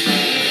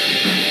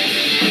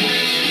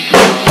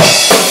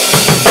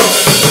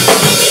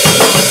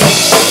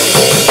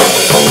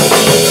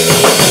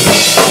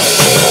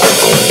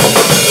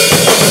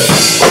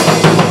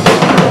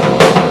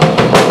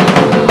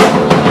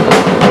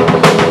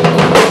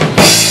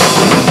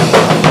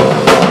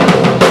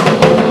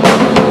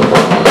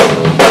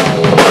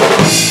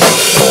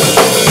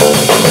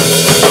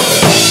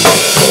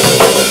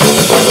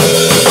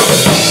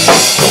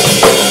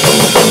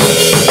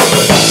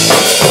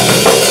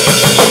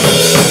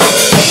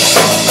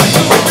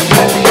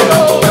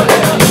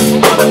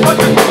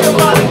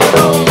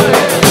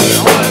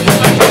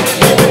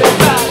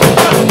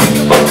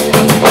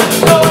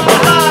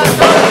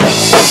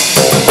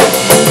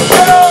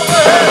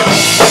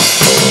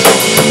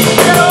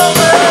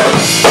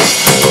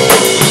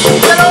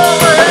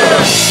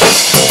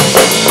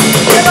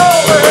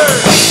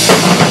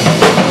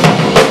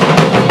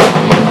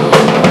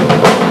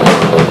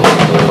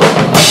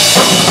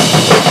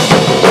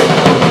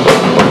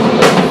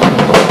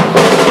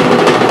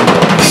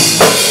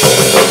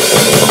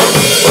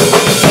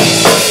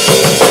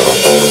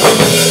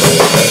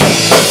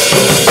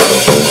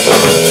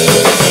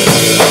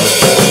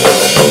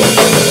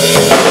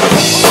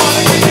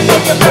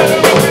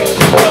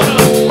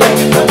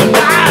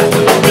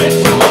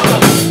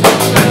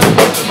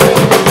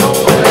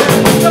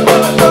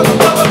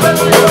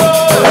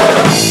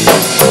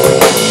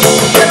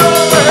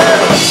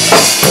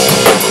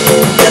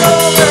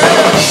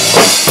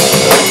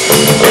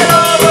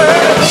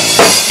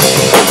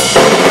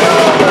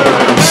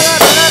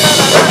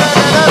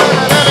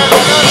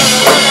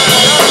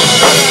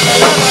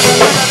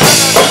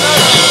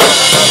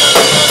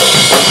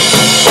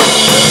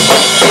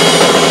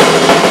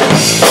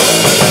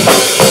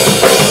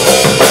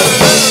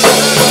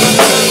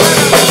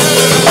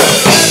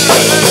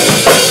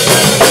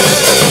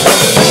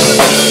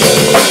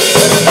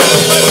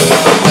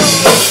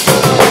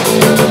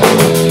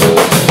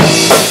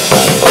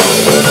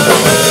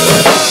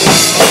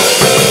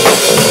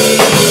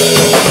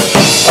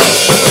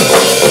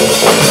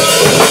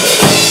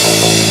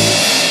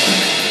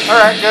 All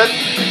right, good.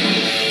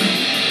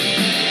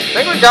 I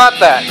think we got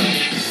that.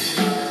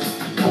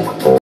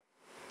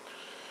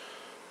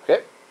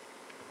 Okay.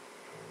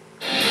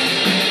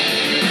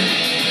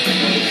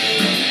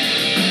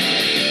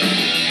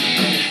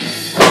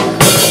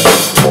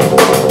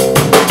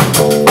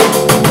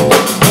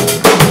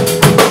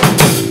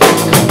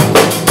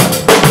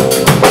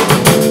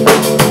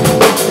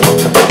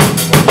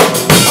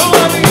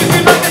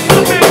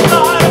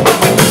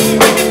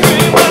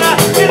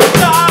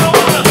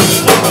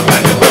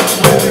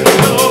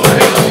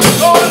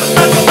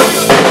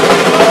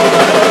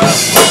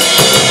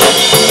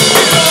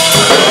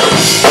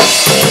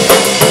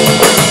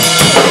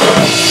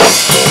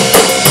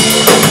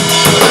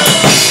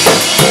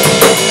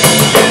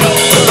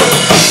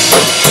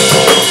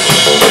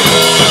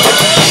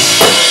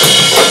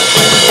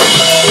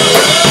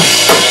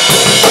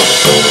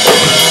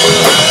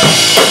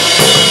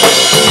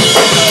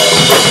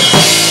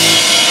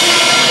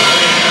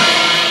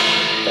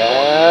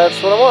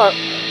 That's what I want.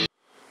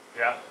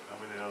 Yeah,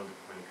 when you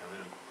come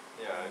in.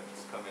 Yeah,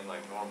 just come in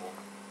like normal.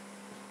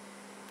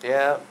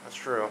 Yeah, that's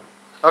true.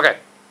 Okay,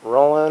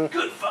 rolling.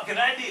 Good fucking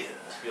idea.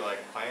 Just be like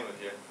playing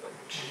with you. Like,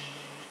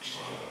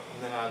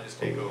 and then I'll just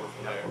take over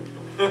from there.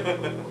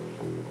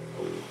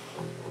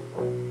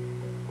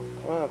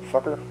 Oh,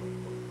 fucker.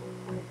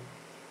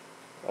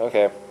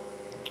 Okay.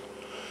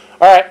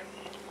 All right.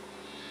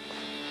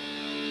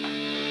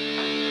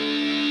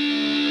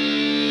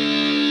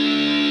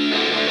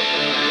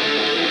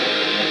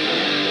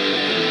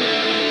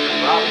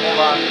 Hold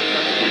on.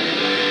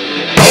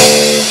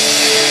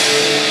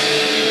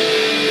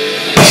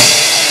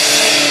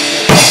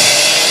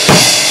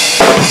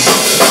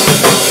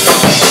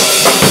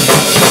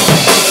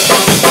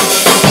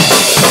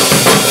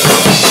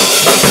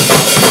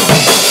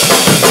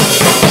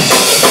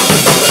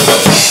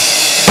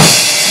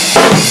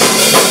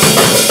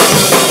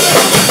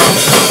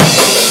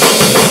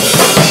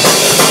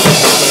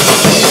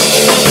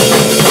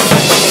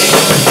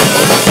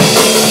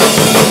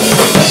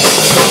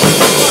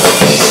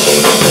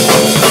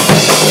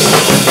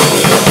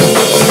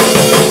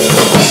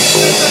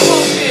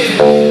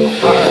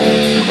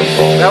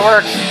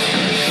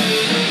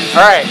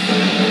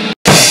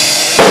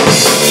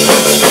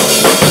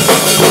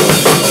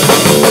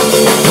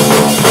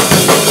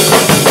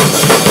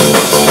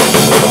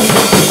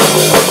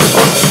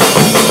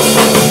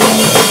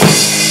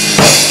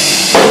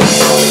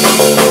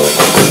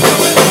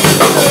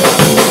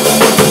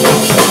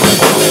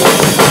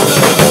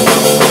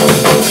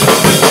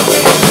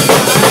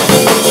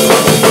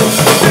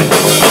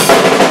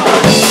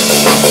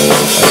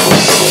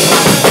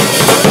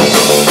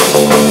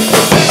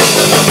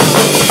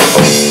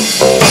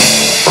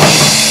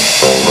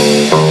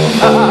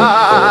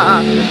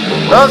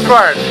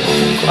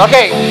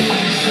 Okay.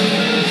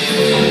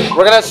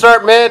 We're gonna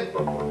start mid.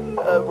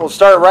 We'll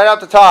start right off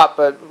the top,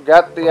 but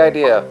got the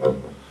idea.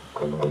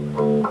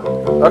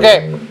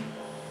 Okay.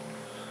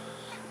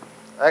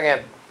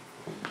 Again.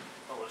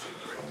 I'll let you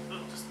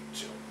drink. Just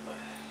chill.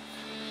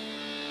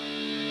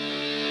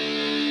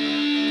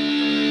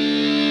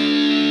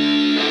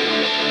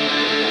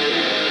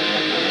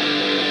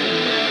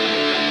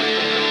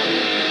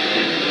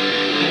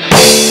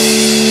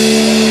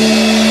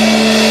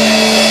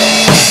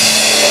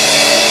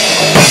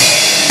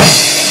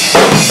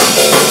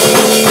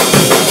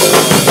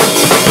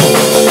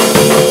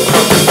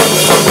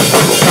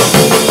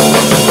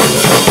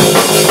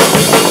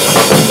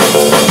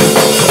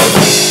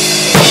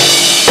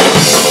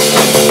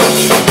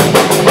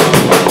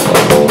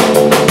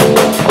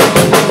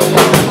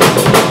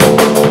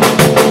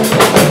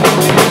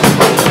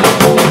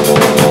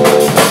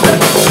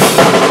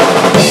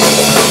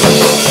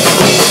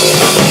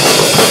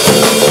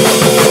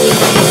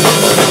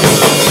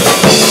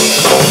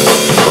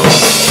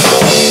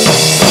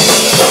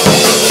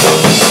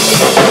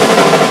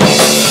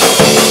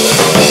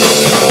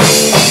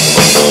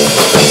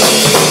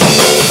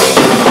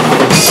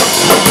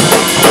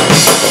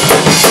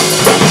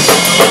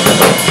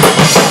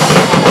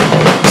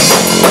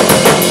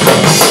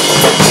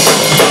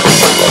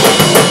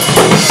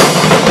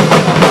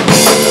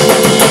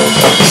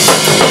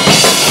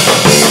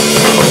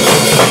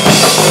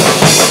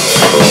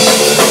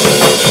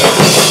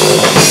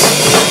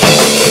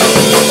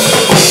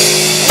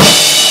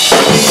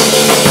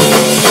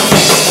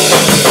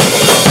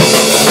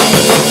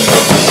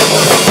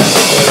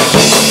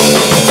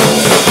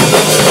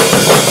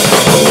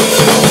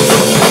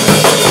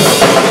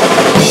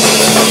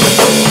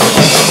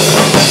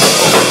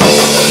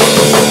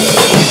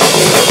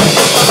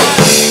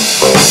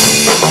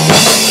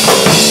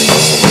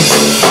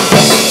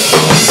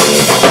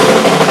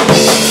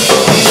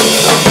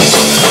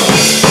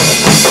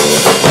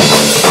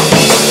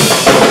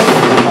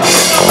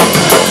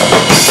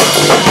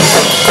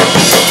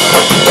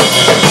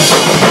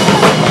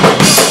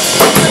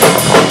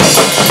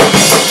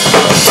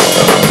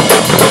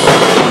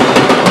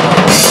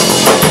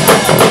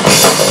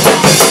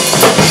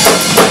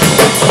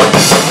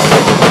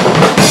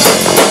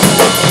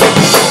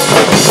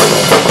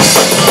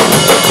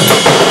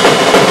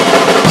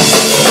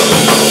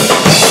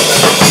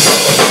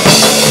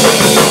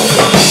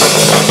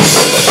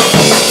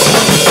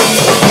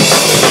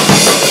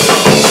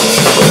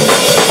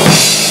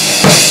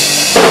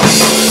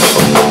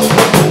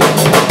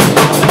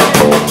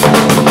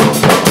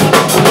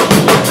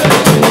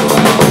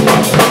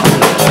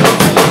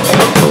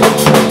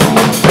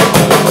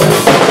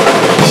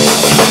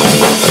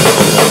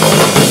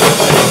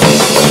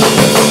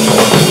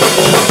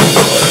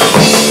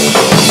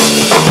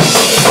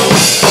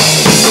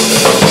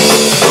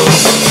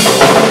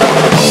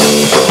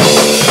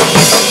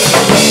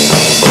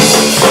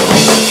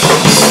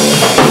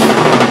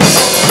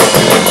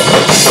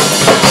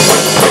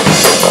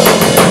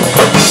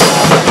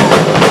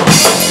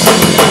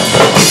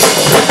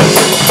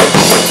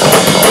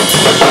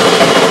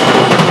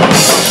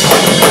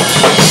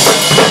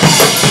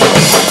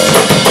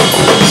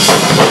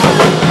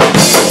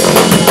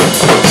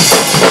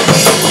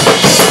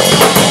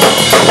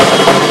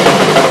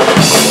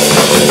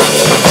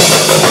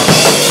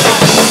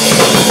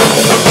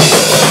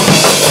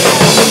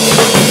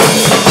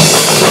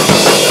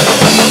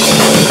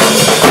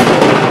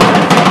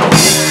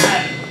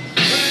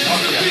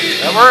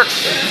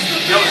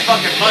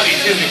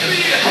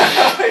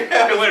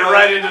 It went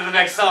right into the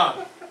next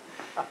song.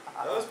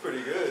 That was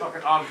pretty good.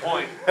 Fucking on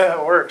point.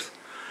 It works.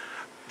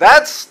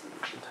 That's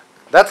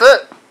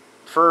it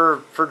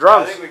for I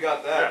drums. think we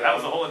got Yeah, that. that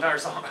was the whole entire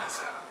song.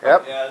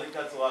 Yep. Yeah, I think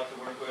that's a lot to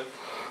work with.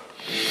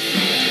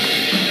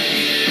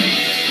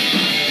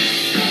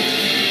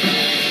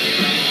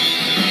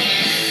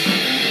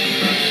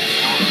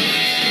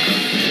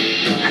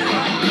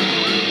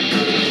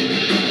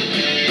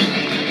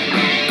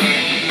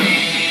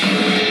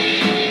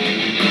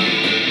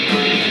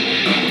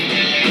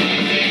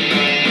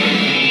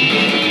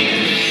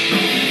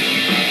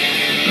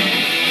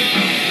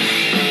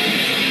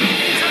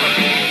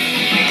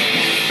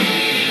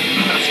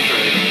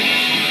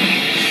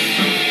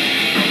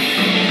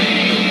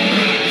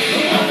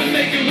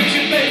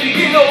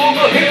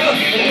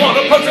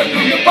 Wanna punch right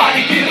through your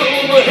body, get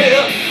over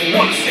here.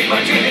 Wanna stick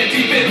my chin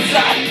deep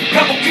inside.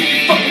 Come on, keep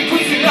your fucking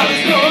pussy, now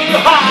there's nowhere to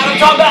hide. I'm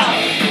talking about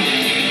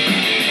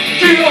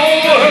get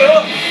over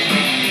here.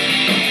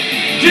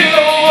 Get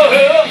over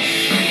here.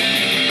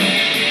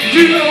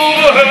 Get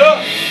over here.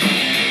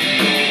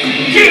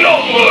 Get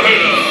over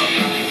here.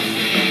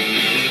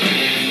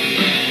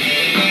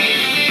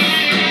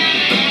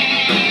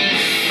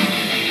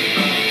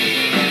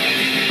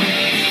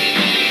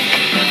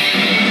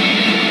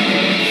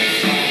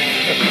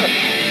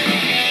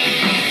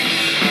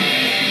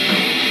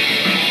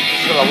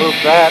 Gonna loop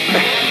that.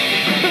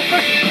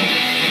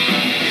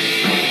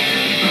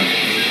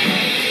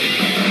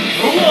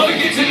 I wanna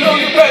get to know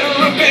you better,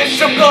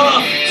 bitch. I'm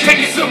gonna take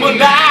you somewhere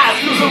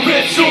nice. Lose so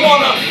rich you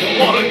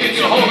wanna get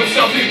your home and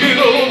self you get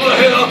over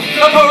here.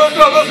 The first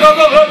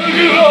struggle, let me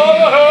get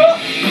over here.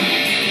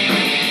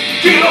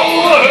 Get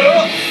over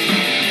here.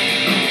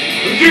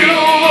 Get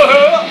over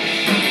here.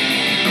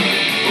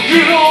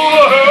 Get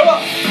over here.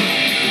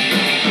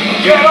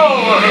 Get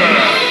over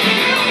here.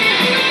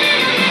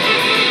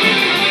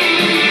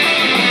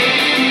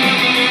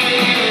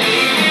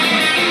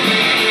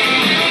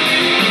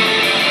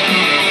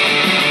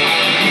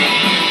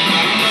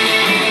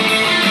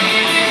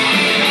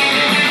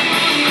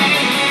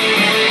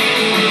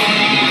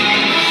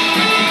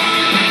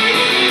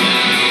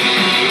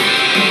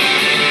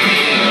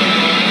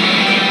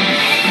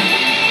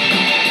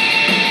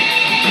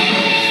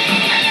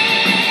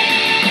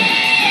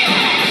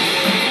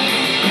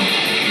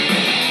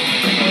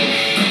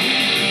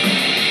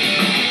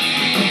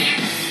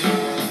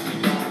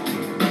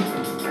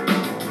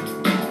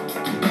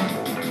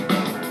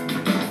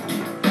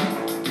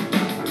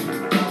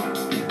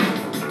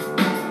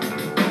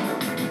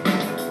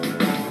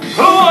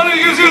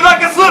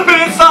 Like a slip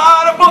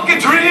inside a fucking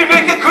dream,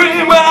 make a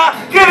cream when I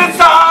get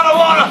inside. I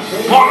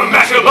wanna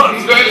mash your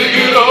buttons, baby,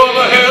 get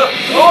over here.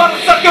 I wanna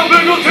suck your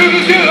big old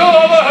titties, get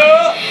over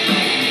here.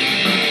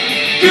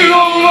 Get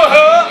over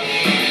here.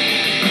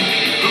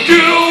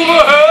 Get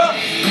over here.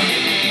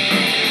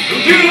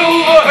 Get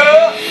over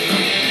here.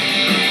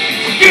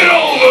 Get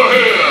over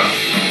here.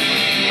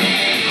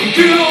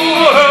 Get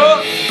over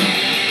here.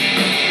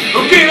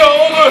 Get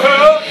over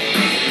here.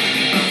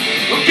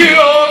 Get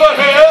over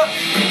here.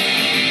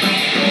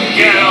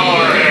 Get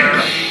over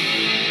here!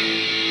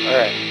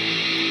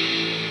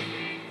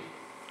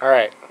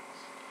 Alright.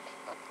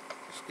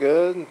 It's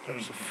good.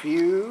 There's a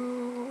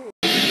few.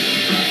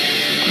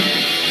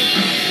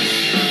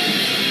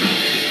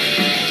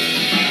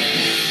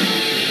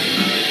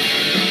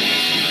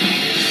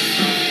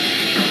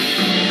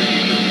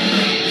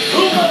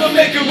 Who wanna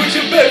make it with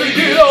you, baby?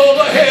 Get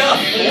over here!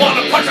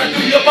 Wanna punch right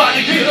through your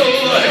body? Get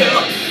over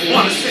here!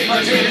 Wanna stick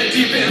my dick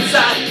deep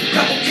inside?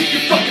 Couple keep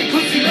your fucking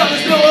pussy now,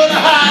 there's nowhere to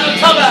hide. I'm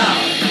talking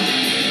about.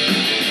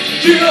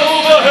 Get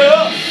over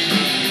here!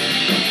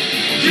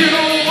 Get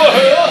over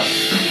here!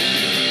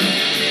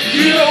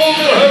 Get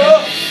over here!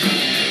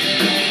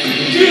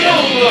 Get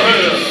over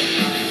here!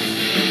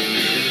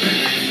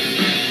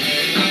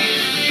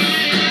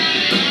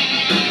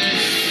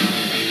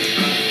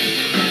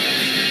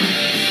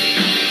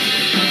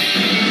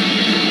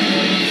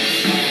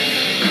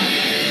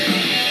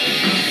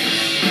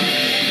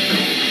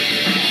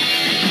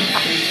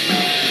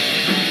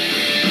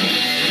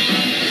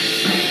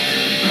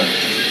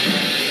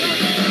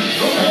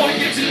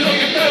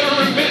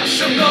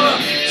 I'm gonna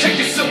check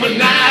you some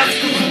knives,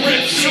 cause I'm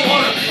rich. You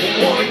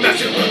wanna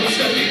match your buttons,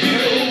 baby,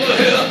 get over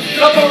here.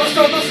 I'm gonna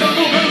start the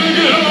circle, baby,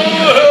 get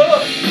over here.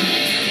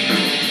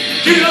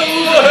 Get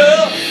over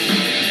here.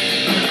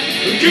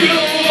 Get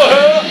over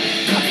here.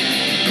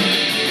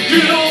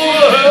 Get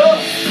over here.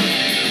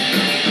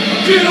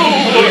 Get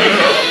over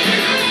here.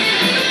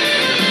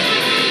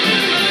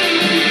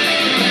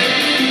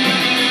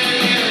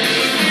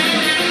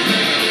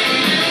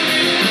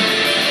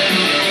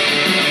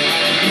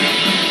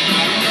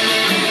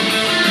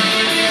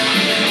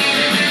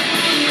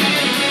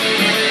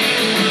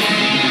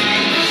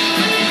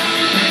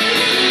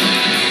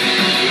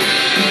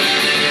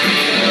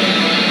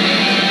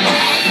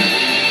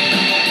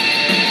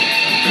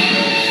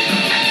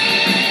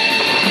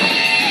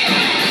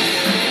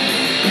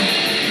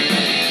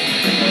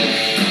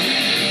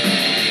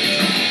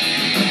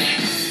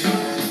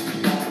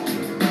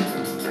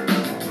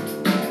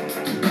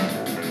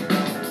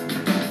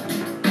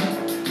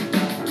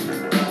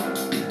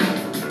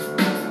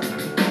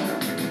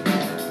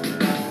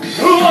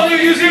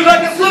 Use you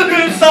like a slip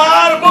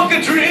inside a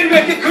fucking dream,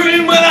 make it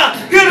cream when I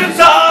get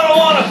inside. I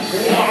wanna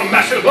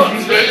mash your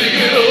buttons, baby,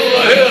 get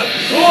over here.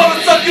 I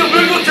wanna suck your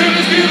big old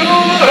titties, get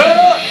over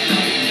here.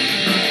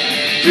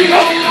 Get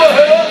over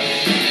here.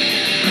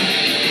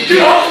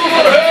 Get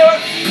over here.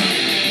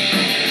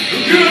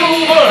 Get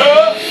over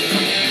here.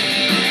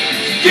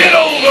 Get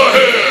over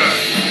here.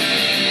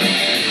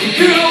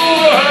 Get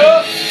over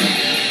here.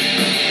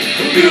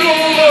 Get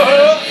over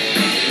here.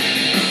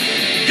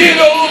 Get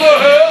over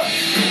here.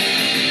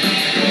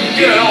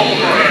 Get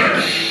over here!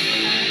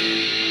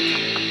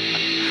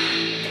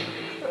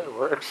 That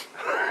works.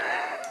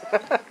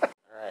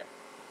 Alright.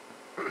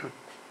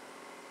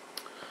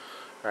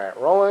 Alright,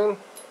 rolling.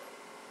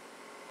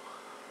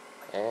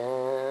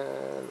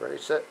 And ready,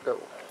 set, go.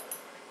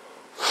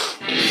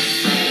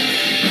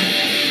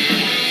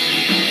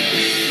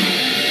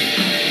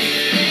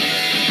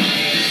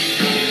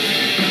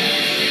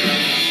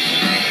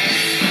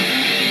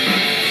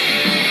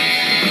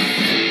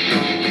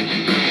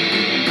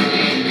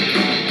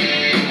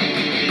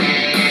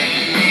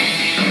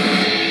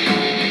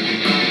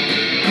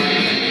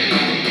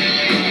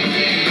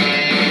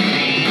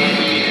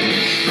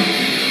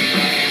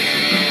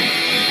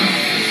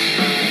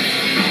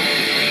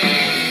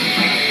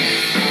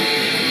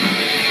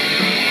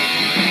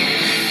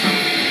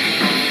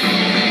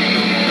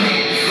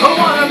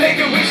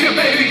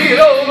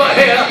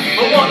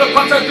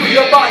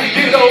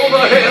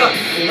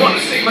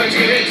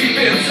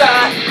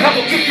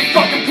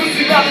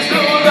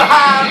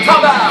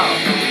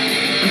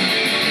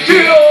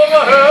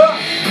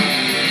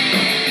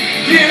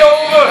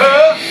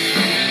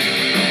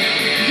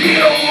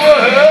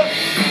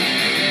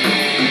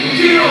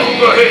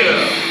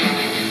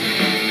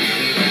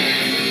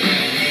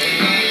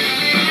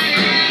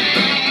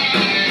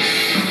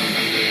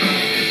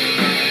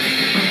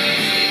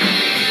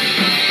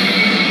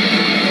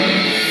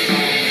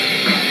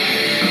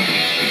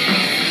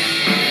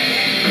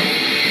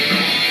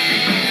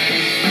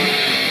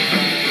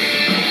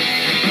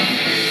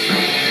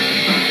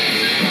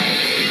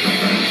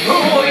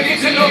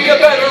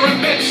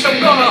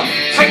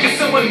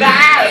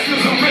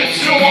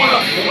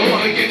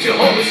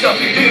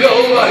 baby, get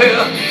over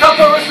here. Time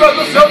for a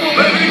struggle,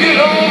 baby, get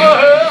over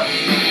here.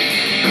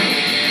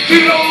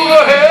 Get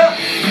over here.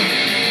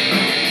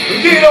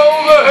 Get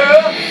over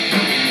here.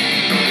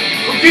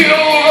 Get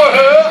over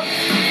here.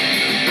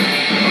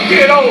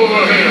 Get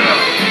over here.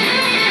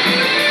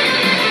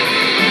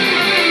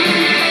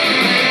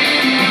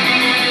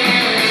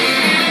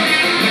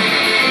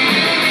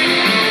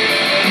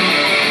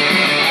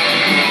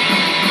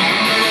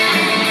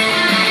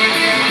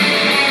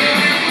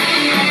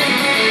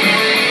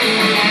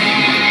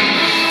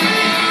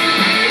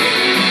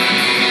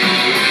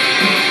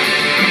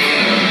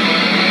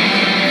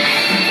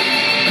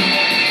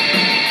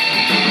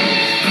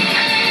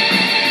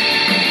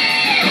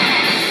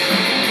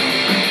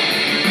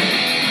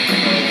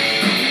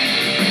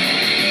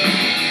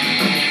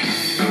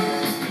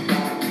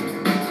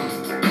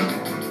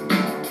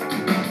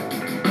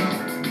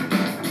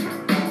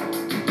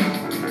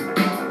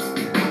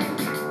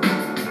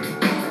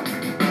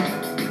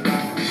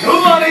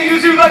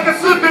 Use you like a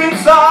slip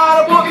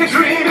inside a broken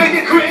dream, make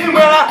it cream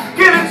when I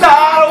get inside.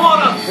 I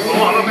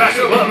wanna mash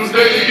your buttons,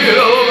 baby, get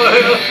over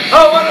here.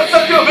 I wanna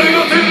suck your big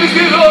titties,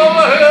 get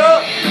over here.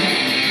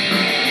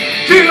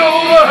 Get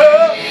over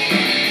here.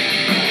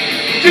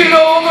 Get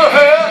over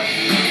here.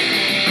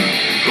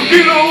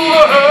 Get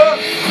over here.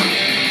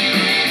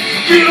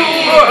 Get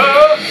over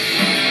here.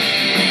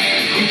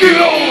 Get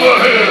over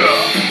here.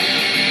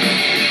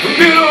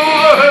 Get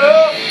over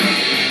here.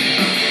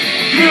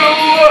 Get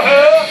over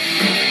here.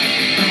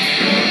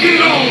 Get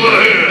over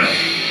here!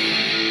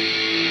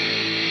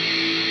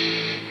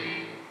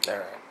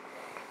 Alright.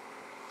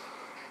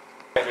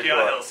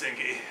 Yeah,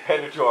 Helsinki.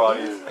 Hand it to our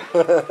audience.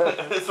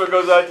 This one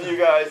goes out to you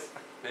guys.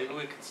 Maybe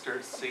we could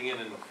start singing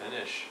in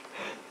Finnish.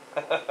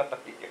 Yeah.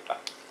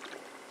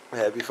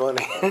 That'd be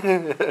funny. You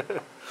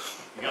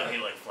got any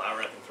like flour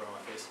I can throw in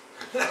my face?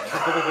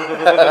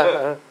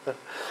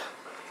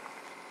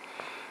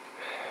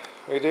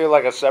 We do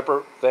like a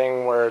separate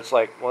thing where it's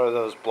like one of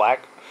those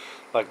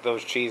like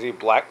those cheesy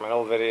black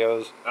metal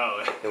videos.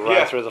 Oh, They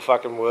run through the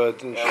fucking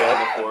woods and shit. In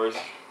the forest.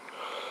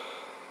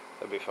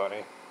 That'd be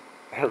funny.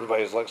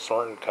 Everybody's like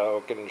snorting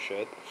coke and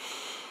shit.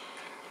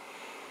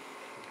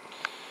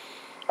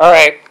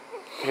 Alright,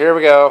 here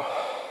we go.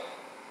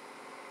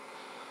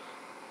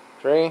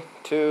 3,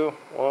 2,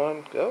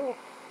 1, go.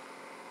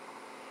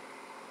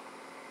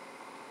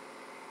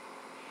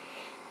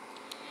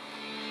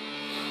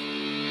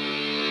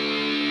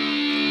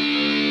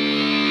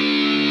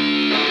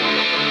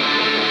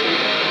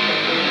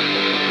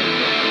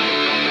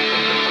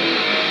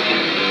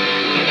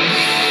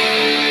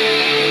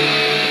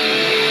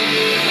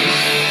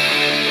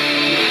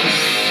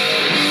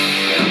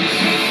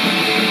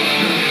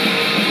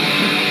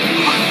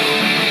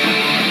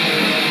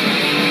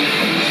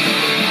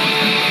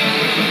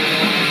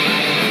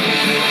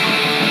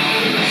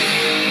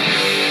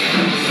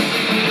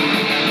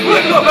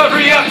 Wake up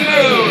every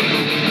afternoon.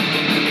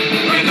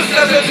 Read the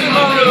sentence in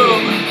my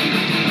room.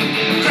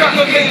 Crack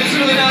cocaine is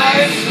really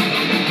nice.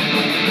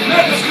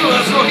 Medical school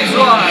has smoking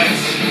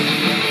twice.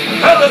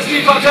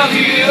 LSD 5 times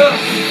a year.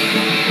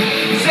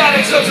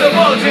 Static subset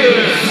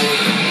volunteers.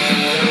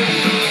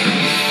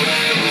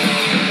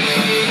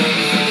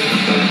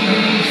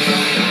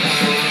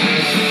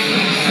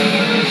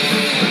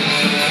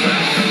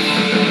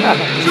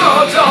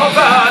 Drugs are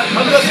bad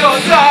unless you're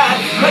sad.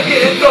 I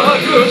get the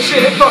good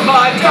shit from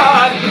my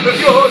dad.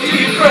 If you're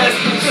depressed,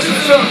 just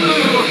listen to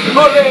blue.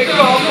 Or they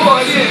go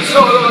poison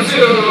solo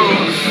too.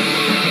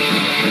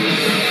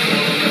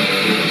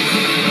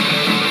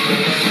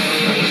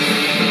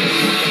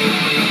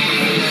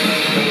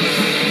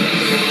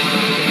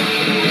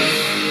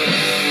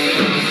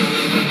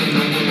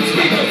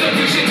 People don't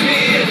do shit to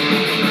me.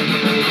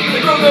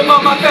 They grow them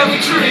on my family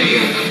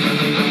tree.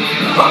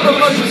 All the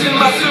mushrooms in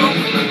my soup.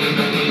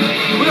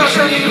 We got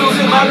sure needles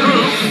in my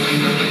group.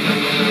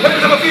 Every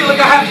time I feel like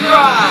I have to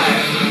cry,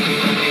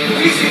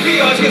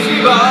 PCP always gets me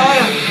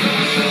by.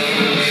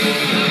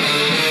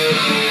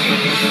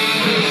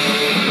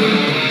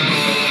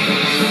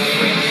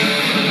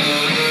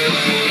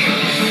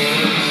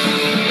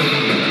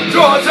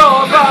 Drugs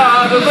are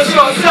bad unless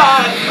you're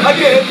sad. I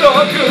get the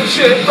good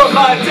shit from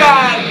my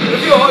dad.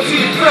 If you're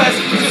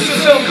depressed, just do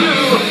some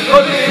blue.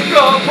 Or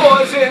liquor,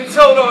 poison,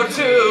 toad or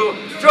two.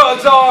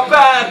 Drugs are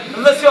bad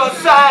unless you're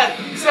sad.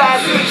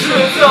 Sad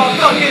citrus are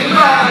fucking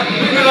mad.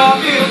 When I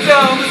feel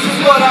down, this is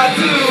what I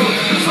do.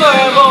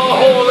 Slam a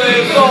hole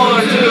in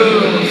or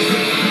two.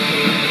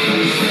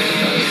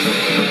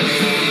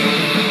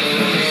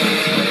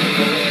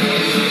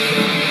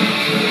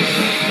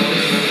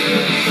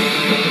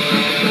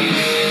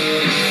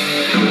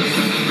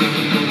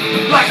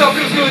 Black dog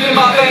feels good in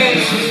my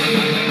veins.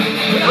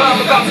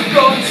 I'm about to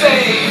go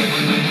insane.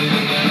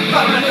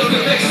 Find my nose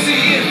with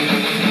ecstasy.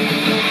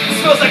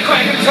 Smells like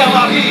crank and tell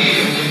my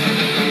pee.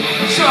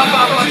 Shut up, I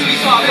want to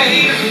ease my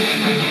pain.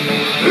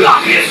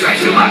 Lock it straight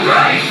to my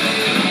brain.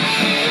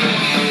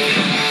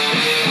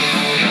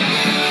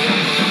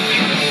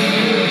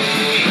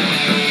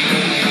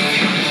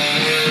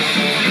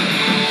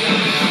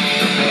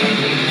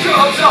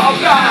 Drugs are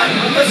bad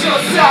unless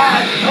you're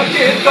sad. I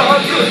get the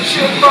good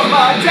shit from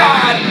my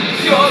dad.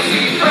 Yours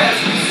press,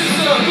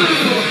 so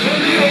blue.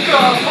 Lick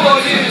up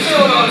poison,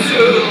 sugar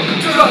too.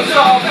 Drugs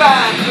are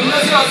bad,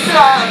 unless you're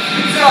sad.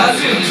 These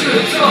acid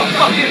trips are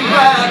fucking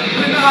rad.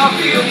 When I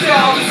feel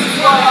down, this is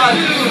what I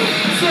do.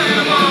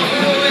 Slam my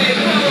whole way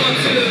down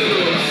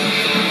too.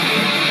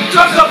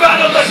 Drugs are bad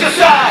unless you're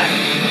sad.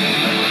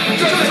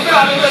 Drugs are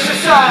bad unless you're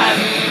sad.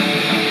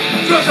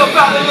 Drugs are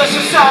bad unless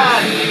you're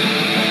sad.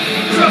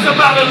 Drugs are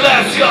bad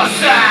unless you're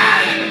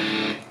sad.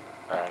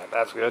 Alright,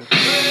 that's good.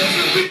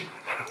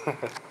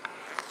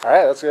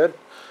 Alright, that's good.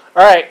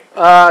 Alright,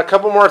 a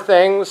couple more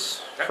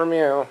things from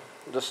you.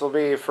 This will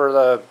be for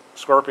the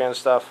Scorpion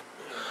stuff.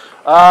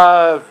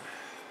 The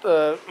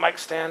mic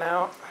stand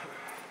out.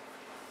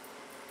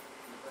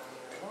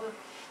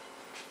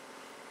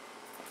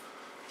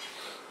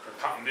 For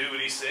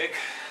continuity's sake.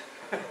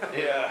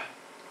 Yeah.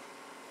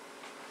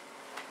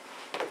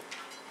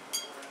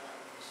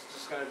 It's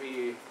just gonna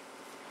be.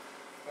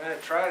 I'm gonna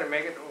try to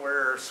make it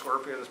where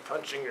Scorpion's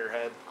punching your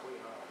head clean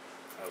off.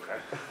 Okay.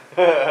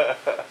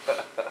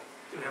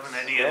 Do you have an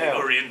idea of Damn.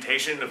 the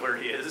orientation of where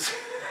he is?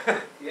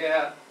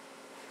 Yeah.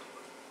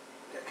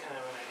 Kind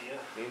of an idea.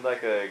 Need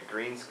like a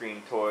green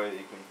screen toy that you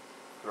can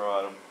throw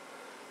at him.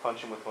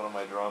 Punch him with one of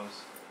my drums.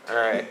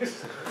 Alright.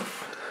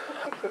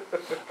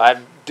 I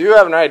do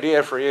have an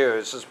idea for you.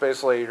 It's just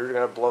basically you're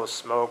gonna blow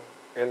smoke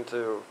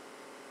into,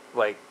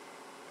 like,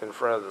 in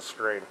front of the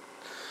screen.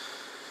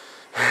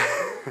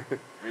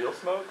 Real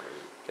smoke?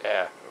 Or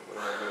Yeah.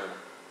 what am I doing?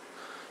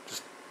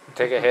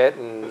 Take a hit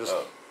and just,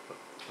 Oh.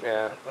 yeah.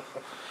 Alright,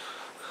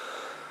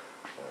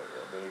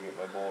 I better get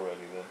my bowl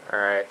ready then.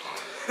 Alright.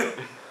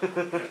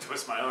 I'm gonna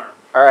twist my arm.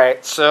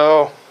 Alright,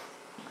 so.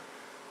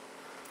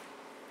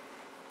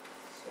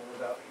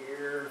 Stand out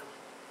here.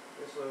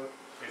 This way.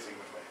 Facing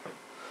which way?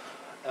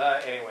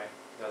 Anyway,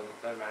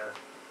 doesn't matter.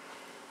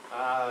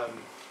 Fine.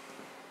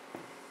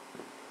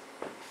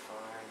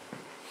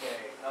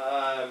 Okay.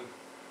 Hold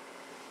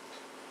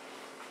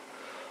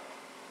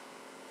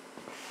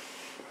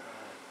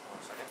on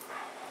a second.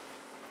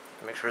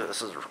 Make sure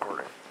this is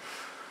recording.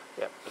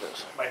 Yep, it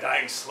is. Am I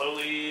dying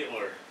slowly,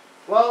 or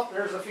Well,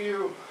 there's a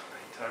few.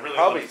 I really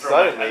Probably want to throw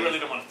I suddenly. really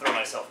don't want to throw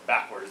myself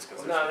backwards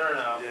because No.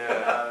 Yeah.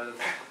 That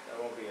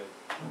won't be it.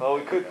 Well,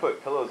 we could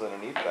put pillows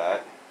underneath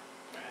that.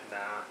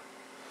 Nah.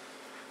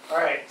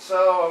 Alright,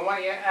 so I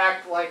want you to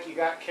act like you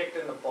got kicked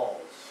in the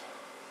balls.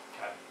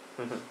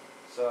 Okay.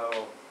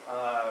 So,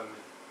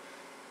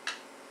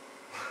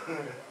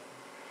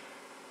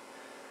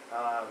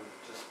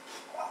 just,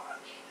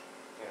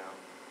 you know,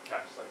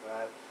 Okay. just like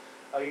that.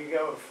 You can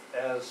go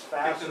as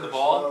fast Kicked in or the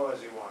ball? slow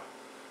as you want.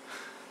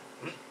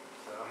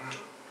 So,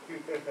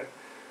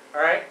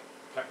 alright,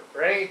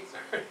 ready?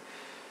 And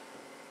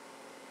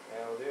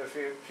we'll do a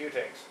few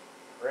takes.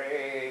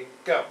 Ready,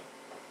 go.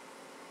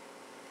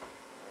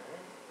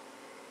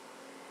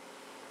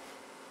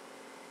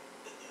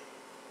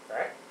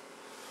 Alright.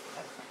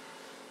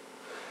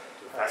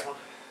 Do the fast one.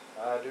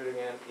 Do it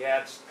again.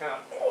 Yeah, it's kind of.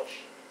 Okay.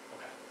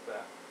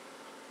 That.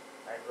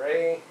 Alright,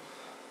 ready?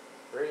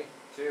 3,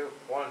 2,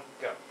 1,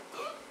 go.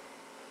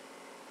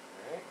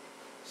 Alright.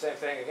 Same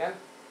thing again.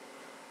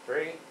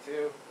 3,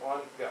 2,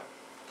 1, go.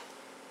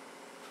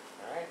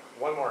 Alright,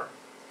 one more.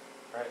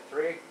 Alright,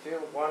 3, 2,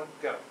 1,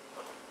 go.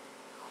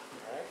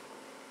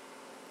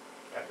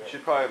 Alright. You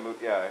should probably move,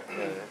 yeah.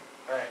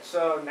 Alright,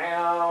 so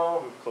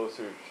now Move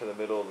closer to the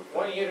middle of the I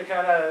want you to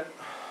kind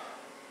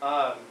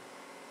of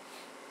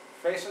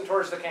facing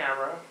towards the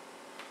camera.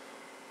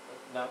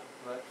 No,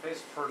 not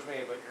face towards me,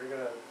 but you're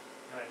gonna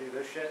kind of do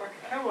this shit. I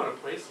kind of want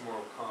to play some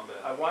Mortal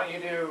Kombat. I want you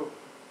to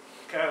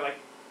kind of like,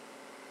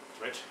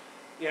 Switch.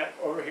 yeah,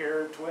 over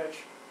here,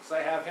 twitch. Because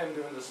I have him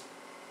doing this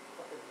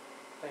fucking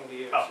thing to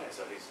you. Oh, okay,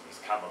 so he's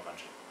combo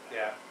punching.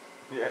 Yeah.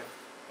 Yeah.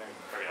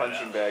 Figure that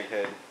Punching out. bag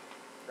head.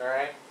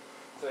 Alright.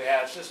 So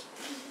yeah, it's just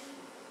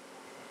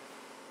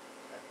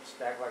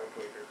stack like a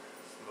tweaker.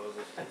 It's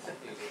Moses. It's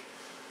easy.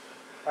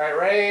 Alright,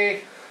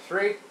 ready?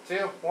 3, 2,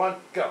 1,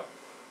 go.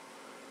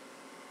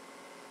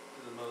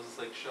 The Moses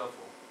like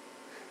shuffle.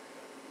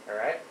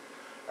 Alright?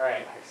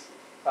 Alright.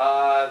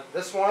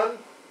 This one,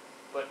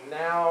 but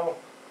now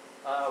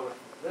with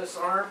this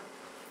arm,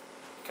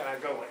 kind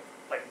of go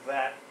like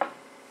that.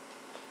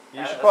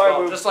 You should as probably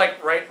well. move. Just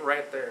like right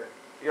there.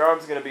 Your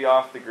arm's gonna be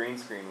off the green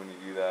screen when you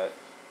do that.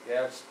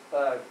 Yeah, it's, do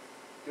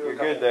You're a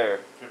couple. good there.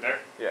 Good there.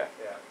 Yeah.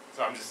 Yeah.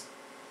 So I'm just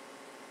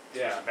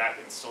switching back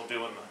and still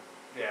doing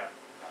the. Yeah.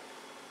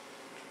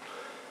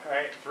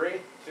 Alright,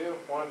 3, 2,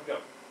 1, go.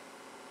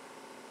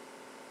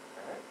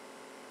 Alright.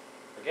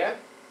 Again.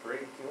 3,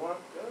 2, 1,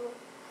 go.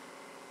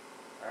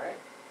 Alright.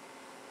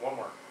 One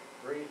more.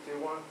 3, 2,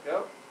 1,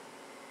 go.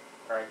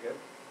 Alright, good.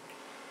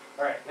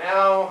 Alright,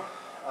 now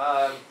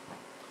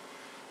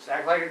just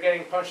act like you're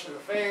getting punched in the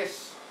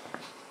face.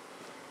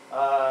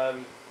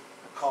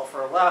 Call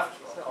for a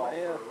left, I'll call for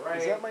a right.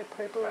 Is that my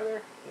pipe over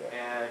there?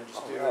 And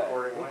just do Alright.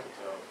 accordingly.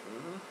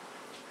 Mm-hmm.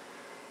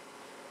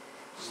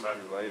 Just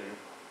left. Lighter.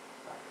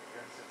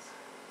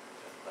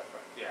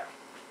 Yeah.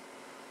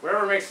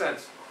 Wherever makes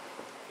sense.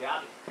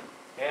 Yeah.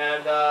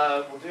 And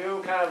we'll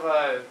do kind of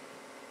a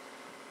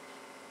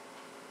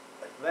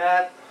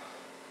that,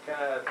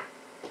 kind of,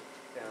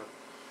 you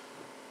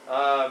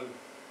know,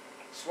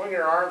 swing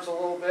your arms a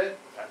little bit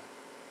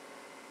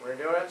when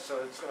you're doing it, so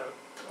it's gonna,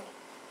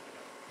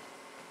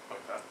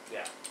 Like that.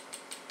 yeah.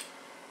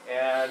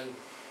 And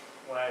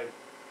when I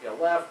go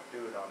left,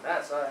 do it on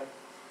that side.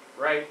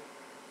 Right,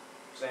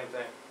 same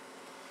thing.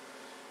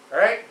 All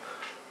right,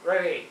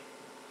 ready.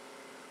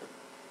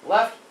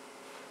 Left,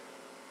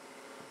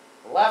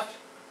 left.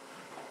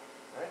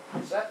 All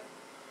right, set.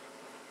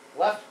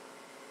 Left.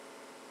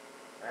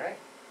 All right.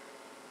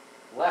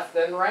 Left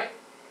then right.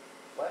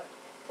 Left.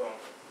 Boom.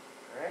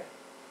 All right.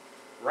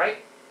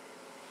 Right.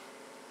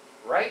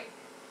 Right.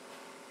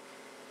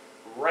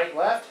 Right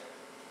left.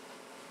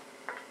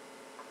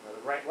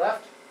 Another right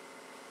left.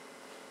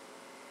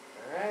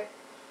 All right.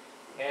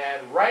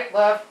 And right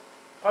left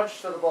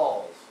punch to the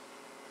balls.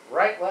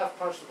 Right left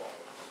punch the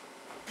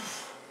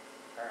balls.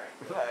 All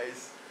right.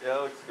 Nice. Yeah,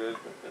 that looks good.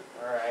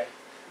 All right.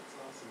 That's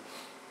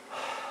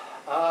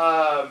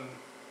awesome.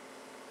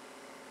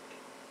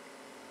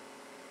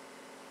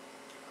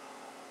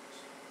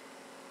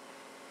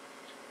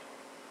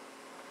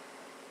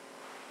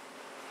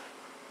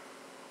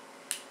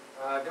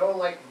 Go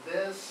like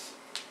this.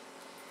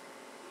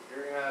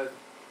 You're gonna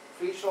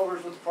feet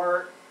shoulders width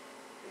apart.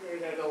 You're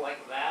gonna go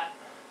like that,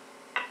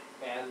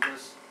 and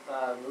just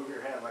move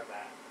your hand like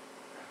that.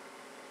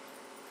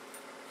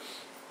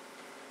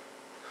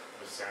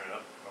 Just stand it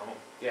up, normal.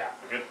 Yeah.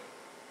 We're good.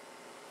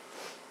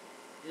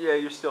 Yeah,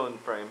 you're still in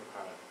frame.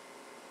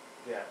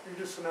 Yeah. You're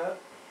just gonna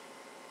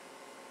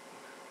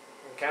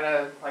kind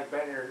of like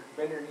bend your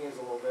knees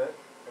a little bit.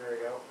 There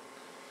you go.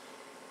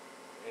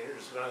 And you're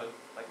just gonna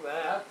like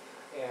that,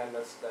 and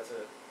that's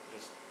it.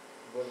 Just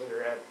wiggle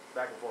your head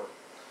back and forth.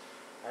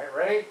 All right,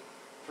 ready?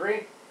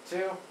 3,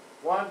 2,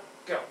 1,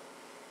 go.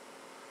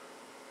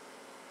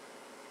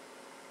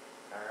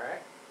 All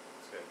right,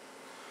 that's good.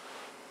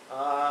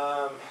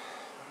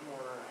 One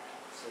more.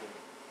 Let's see.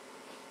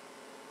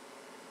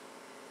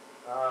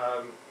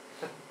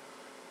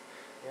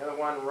 The other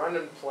one, run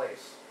in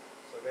place.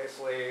 So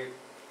basically,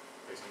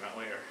 Facing that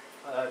way or?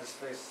 just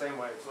face the same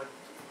way. It's like,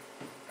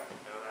 you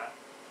know that.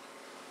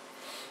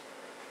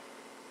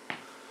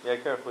 Yeah,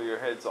 careful, your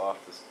head's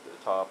off the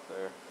top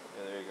there.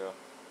 Yeah, there you go.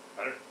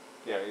 Better?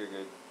 Yeah, you're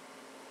good.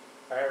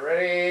 All right,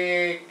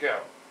 ready, go.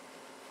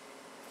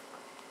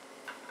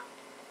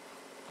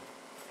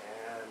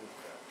 And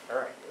all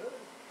right, good.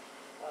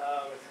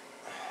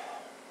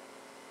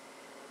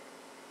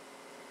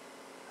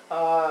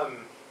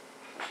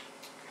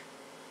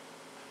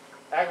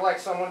 Act like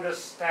someone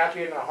just stabbed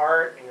you in the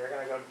heart, and you're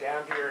gonna go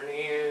down to your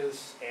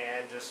knees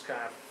and just kind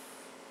of.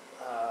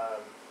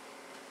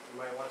 You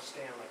might want to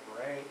stand like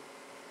right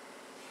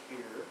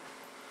here.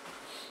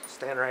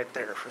 Stand right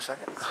there for a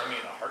second. Send me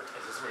in a heart.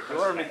 Is this where You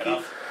want it him to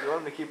keep? You want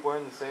him to keep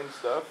wearing the same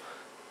stuff?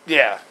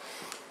 Yeah.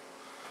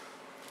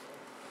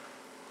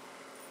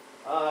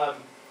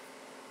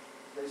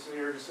 Basically,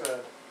 you're just gonna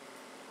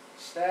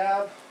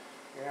stab.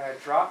 You're gonna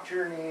drop to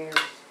your knees.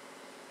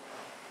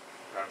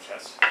 Grab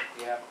chest.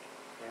 Yep.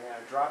 You're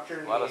gonna drop to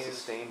your A knees. lot of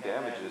sustained and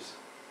then damages.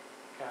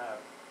 Kind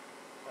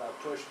of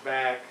push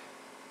back.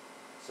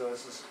 So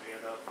this is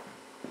stand up.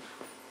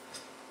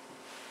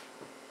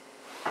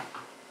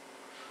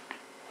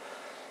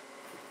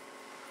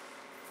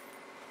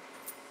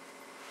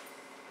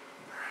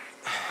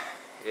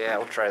 Yeah,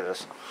 we'll try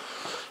this.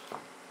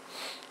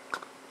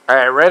 All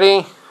right,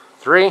 ready?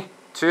 3,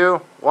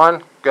 2,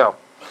 1, go.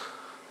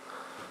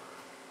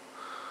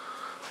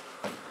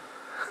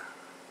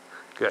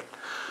 Good.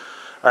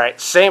 All right,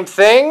 same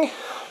thing,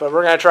 but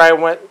we're going to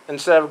try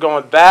instead of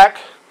going back,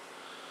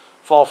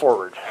 fall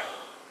forward.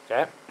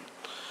 Okay?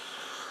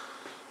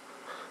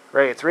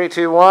 Ready? 3,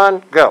 2,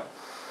 1, go.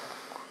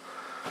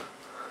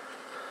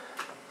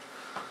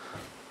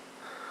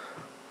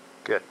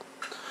 Good.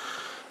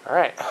 All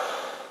right.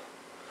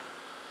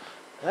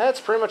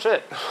 That's pretty much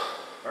it.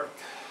 Perfect.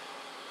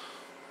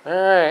 All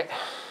right.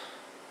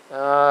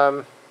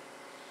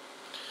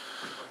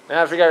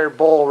 Now if you got your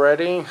bowl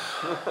ready.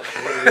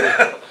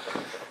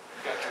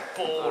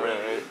 Full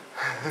ready.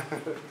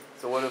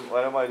 So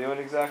what am I doing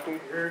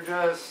exactly? You're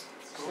just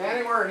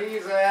standing where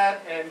he's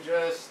at and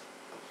just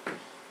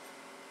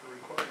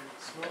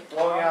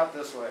blowing out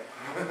this way.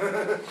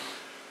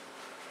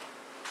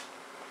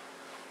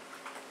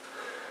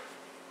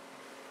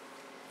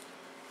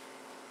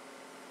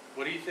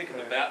 What do you think of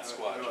the bat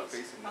squatch?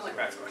 I like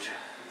bat squatch.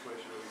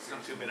 It's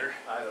not too bitter.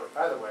 Either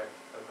way,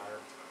 doesn't matter.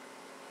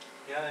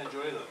 Yeah, I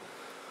enjoy them.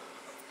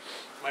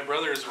 My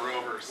brothers were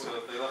over,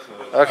 so they left me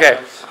with Okay.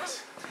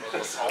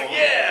 Oh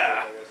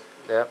yeah!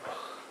 Yep.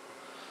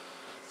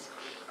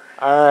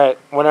 All right.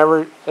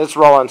 Whenever it's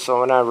rolling, so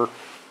whenever.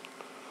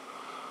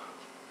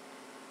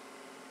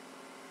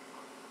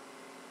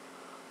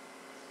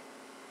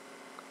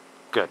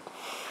 Good.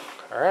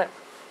 All right.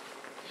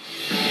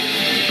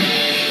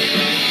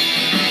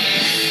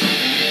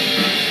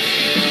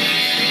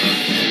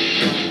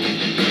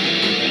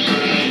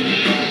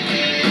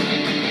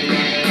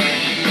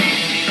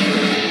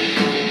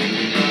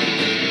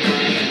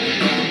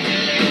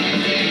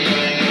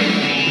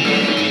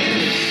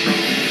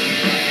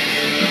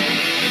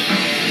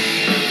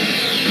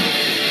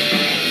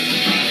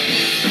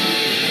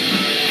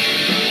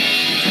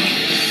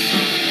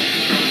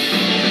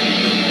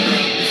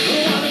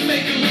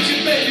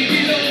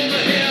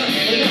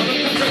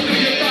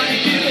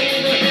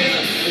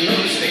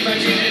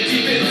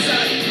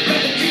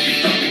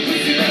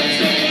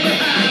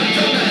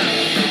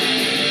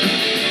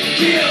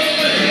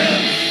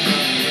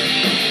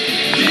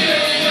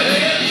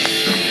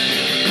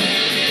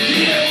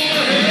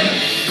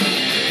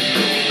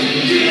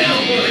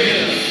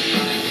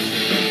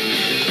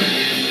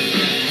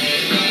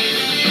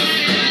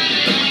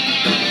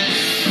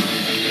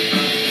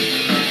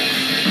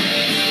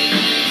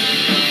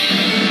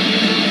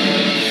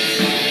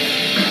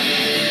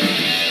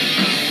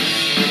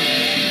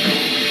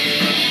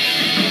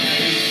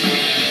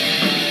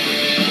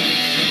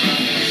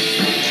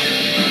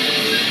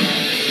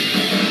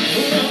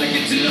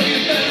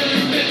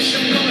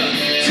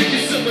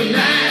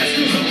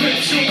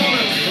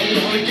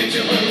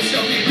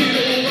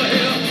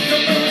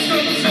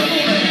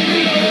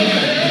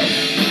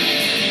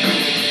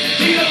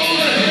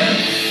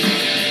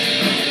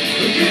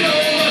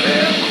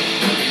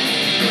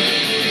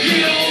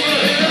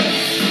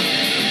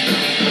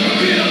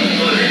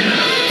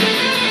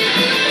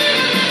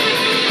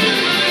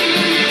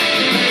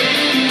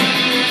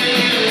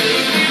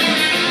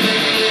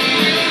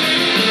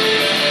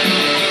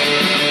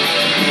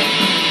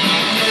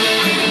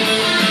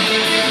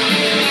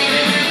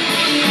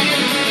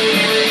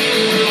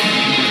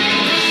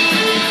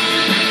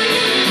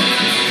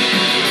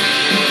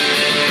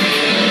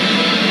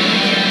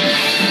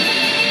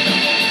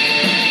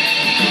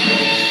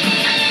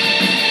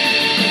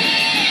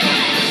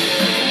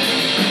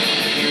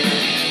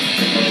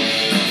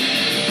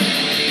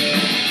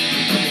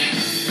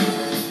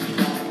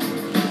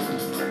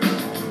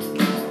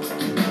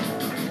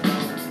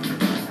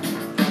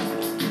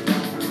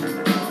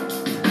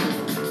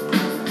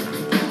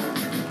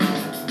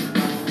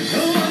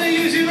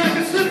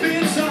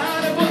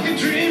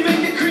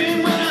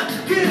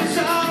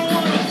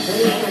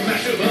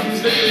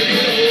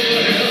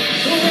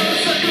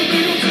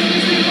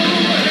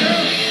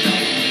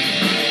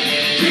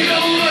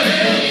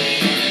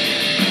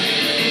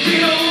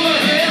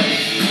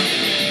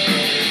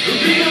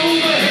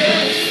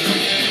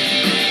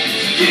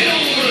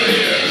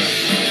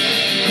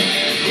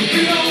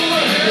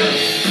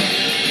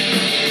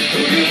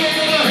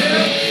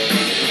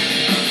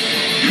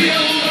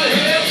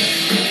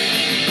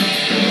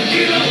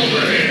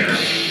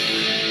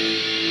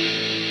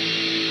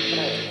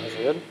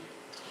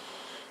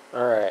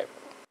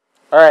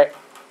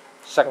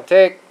 Second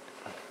take.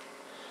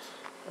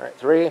 All right,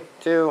 3,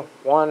 2,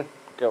 1,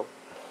 go.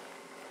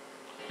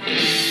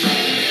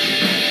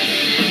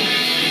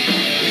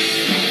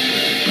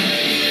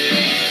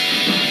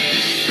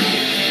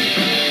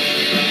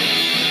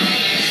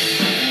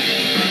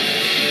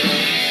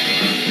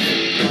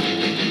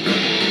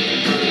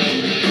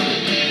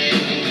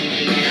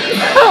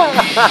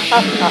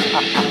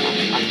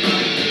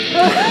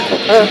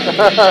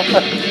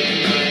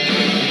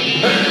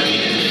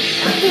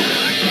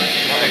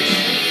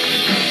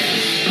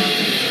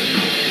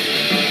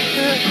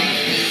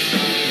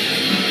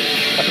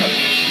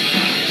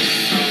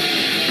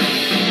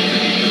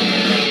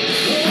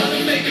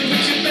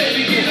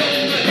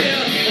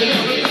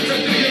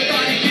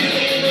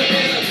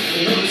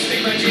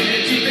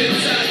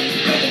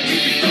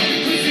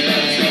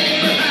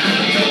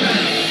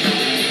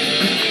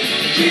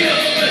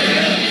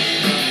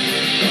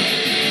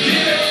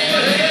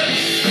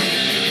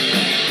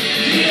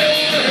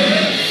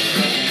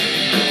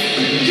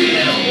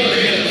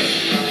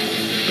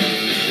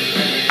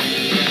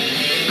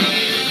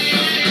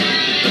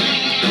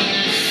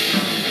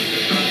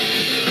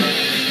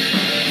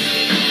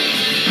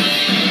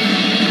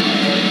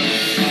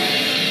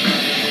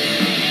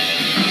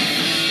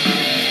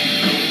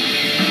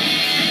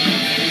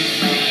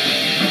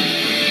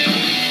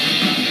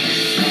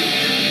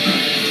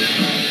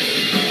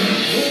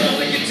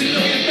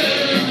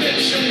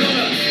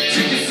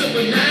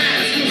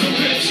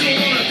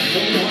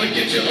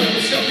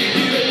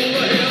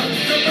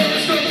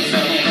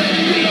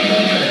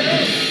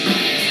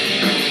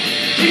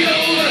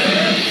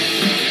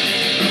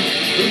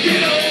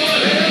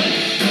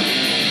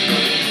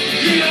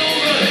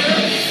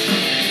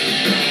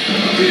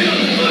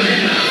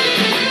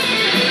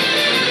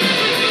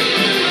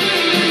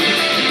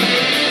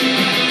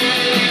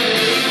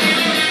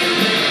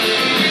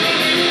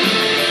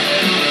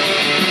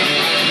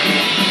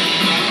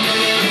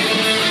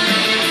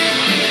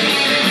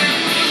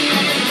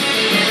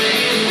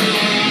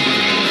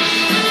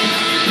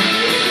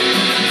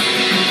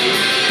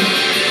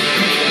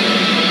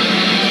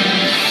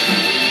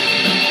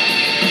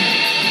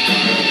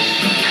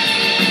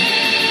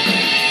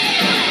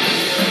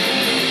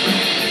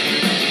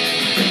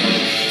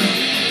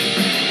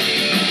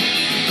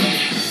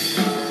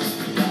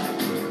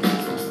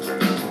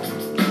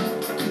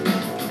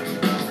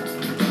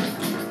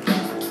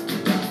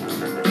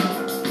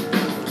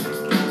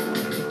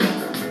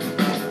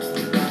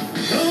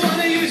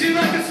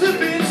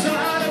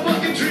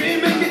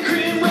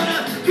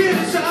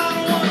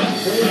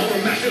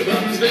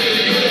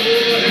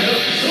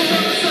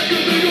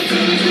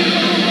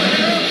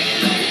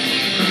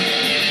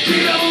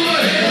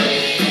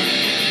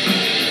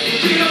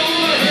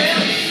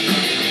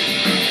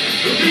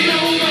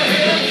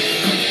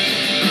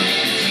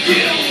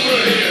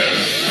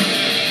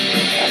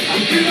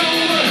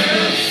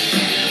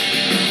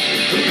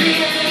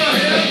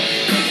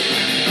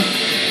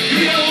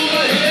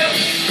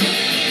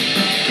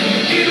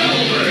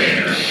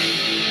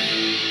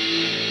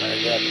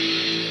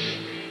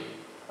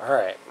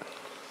 Alright,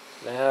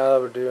 now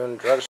we're doing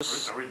drugs.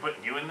 Are we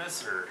putting you in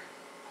this, or?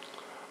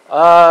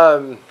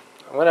 I'm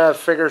gonna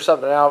figure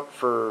something out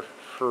for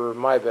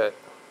my bit.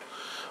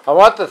 I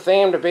want the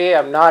theme to be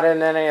I'm not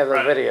in any of the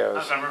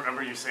videos. I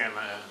remember you saying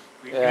that.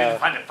 We need Yeah. to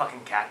find a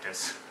fucking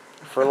cactus.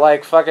 For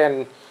like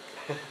fucking,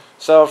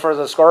 so for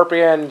the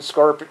scorpion,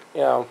 you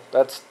know,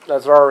 that's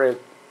already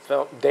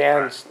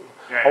Dan's.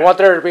 Yeah, I want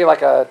there to be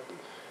like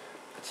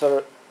it's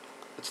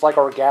like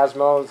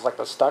Orgasmo, it's like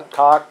the stunt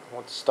cock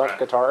with the stunt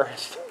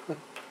guitarist.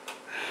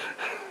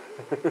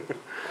 I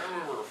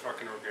remember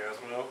fucking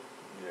Orgasmo.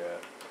 Yeah.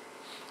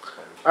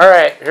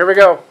 Alright, here we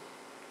go.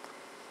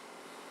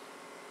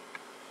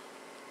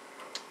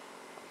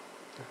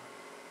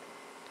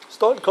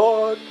 Stunt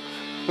cock.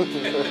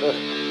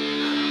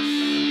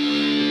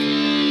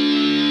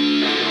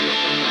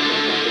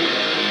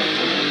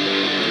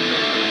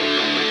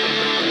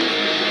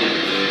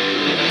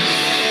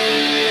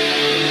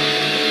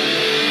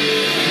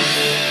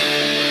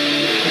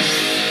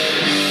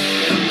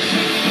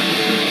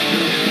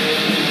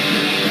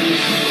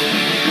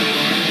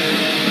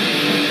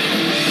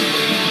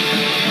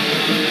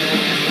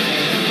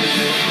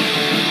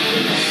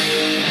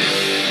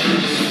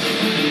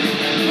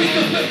 Wake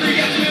up every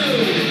afternoon.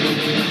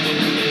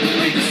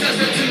 Wake the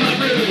stars to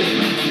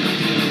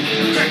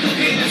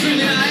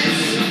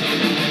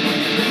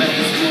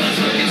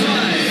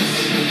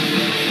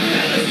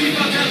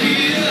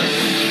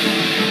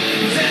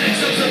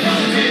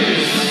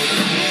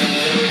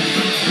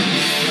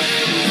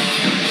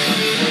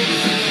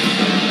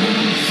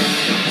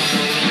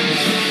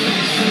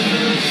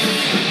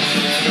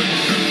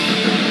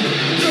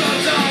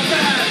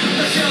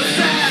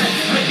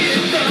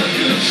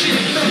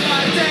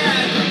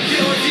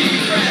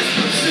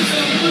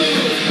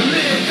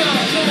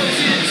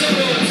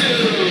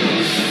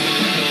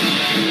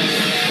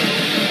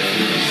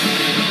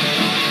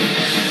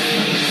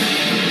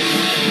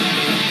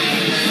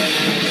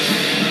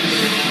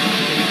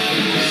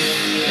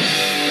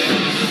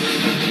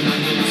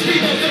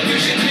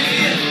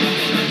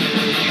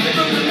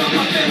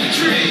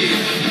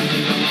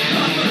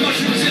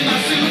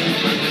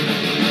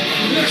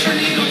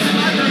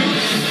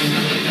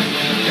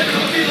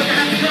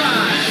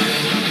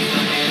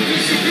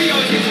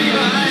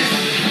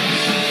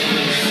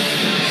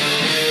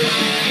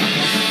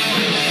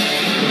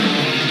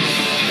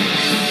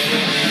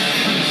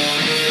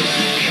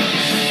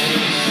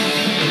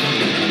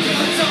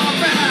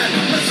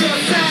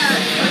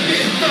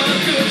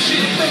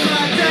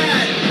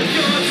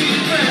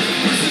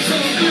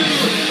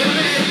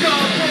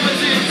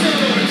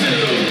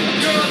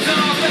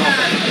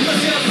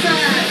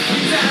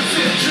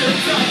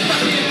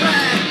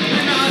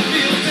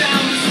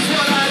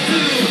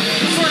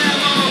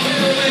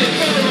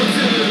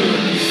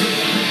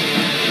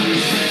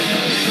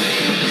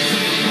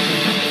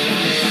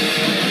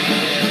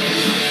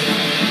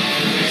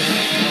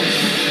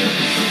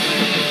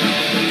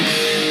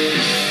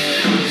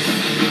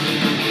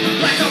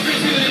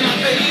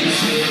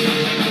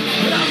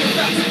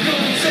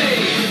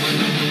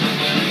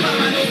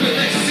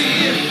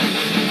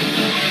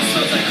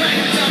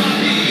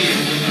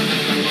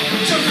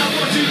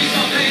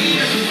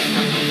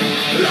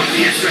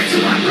to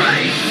my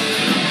brain.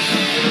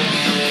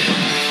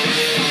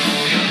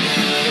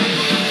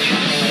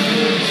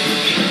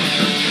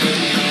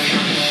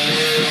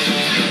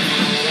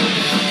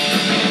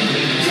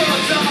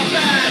 Drugs are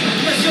bad,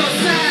 unless you're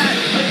sad.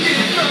 I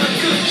did not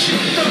good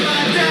shit from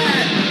my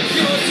dad.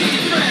 You're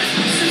depressed,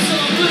 sip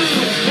some blue,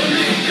 or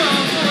lick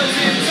on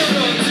poison to.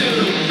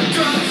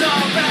 Drugs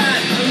are bad,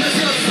 unless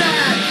you're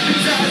sad.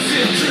 Cause I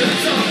sip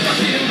trips on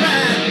fucking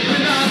rad.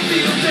 When I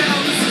feel down,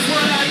 this is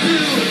what I do.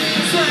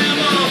 Slam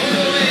a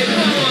hole in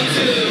one,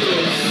 two.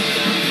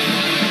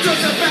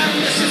 Drugs are bad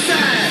unless you're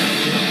sad.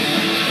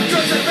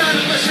 Drugs are bad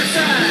unless you're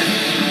sad.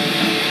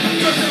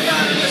 Drugs are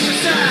bad unless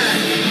you're sad.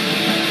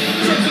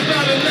 Drugs are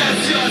bad unless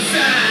you're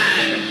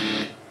sad.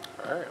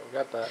 Alright, we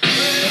got that.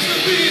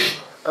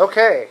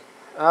 Okay.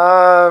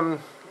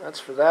 That's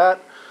for that.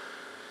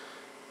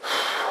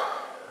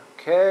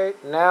 Okay,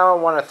 now I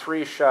want a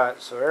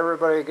 3-shot. So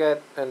everybody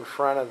get in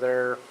front of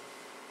their...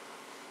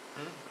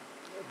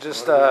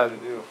 Just, What do we have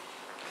to do?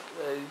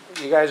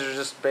 you guys are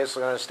just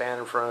basically going to stand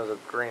in front of the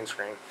green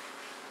screen.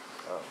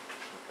 Oh,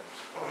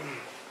 okay.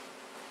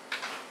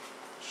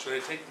 Should I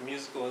take the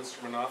musical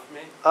instrument off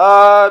me?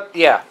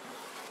 Yeah.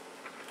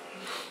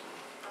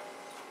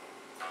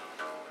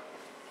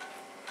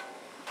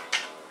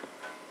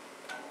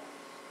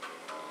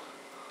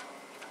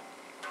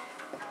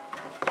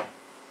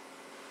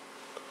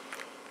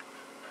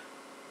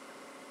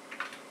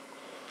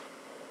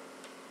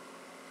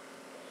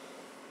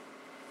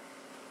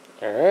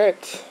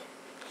 Alright.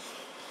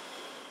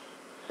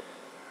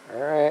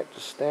 Alright,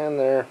 just stand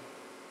there.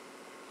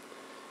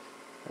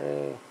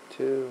 3,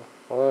 2,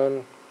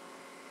 1.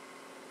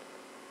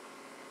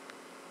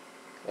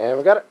 And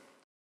we got it.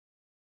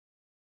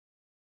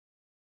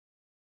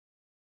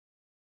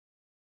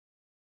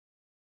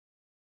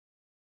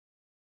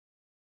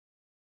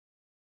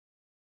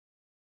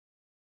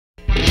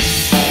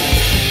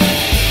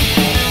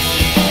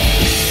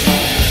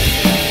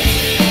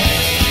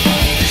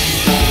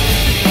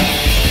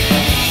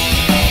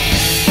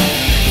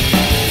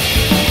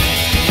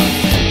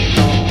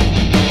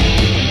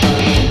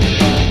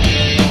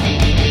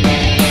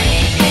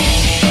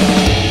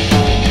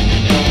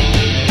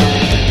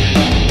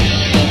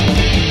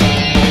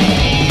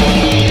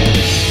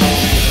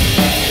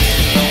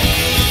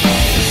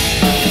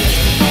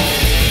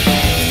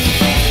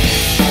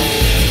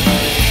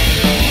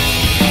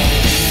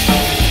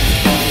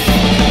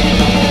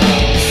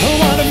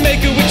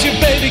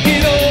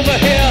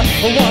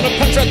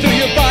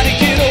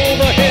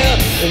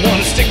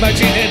 My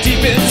gin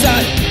deep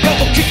inside.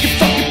 Come on, kick your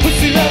fucking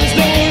pussy, let us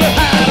know where to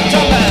hide. I'm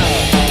talking about.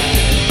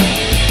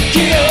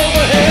 Get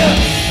over here.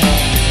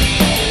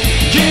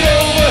 Get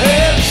over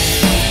here.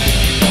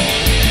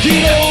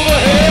 Get over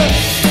here.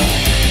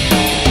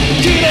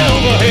 Get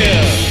over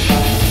here.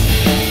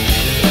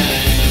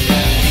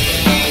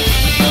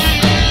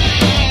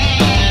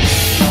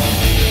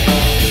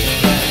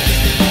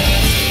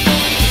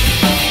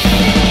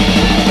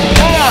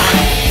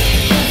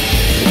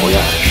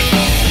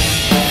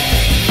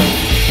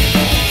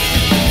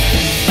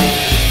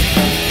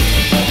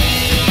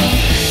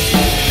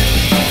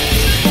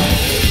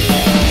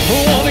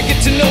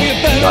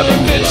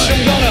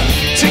 I'm gonna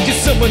take you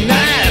somewhere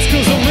nice,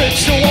 cause I'm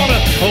rich. I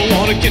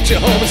wanna get you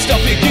home and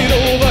stuff you. Get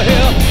over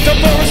here. The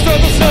first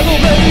struggle, snuggle,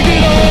 baby,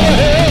 get over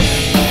here.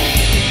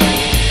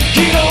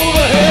 Get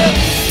over here.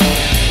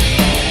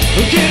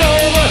 Get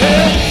over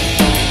here.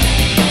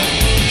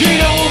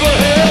 Get over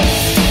here.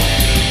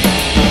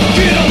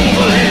 Get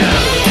over here.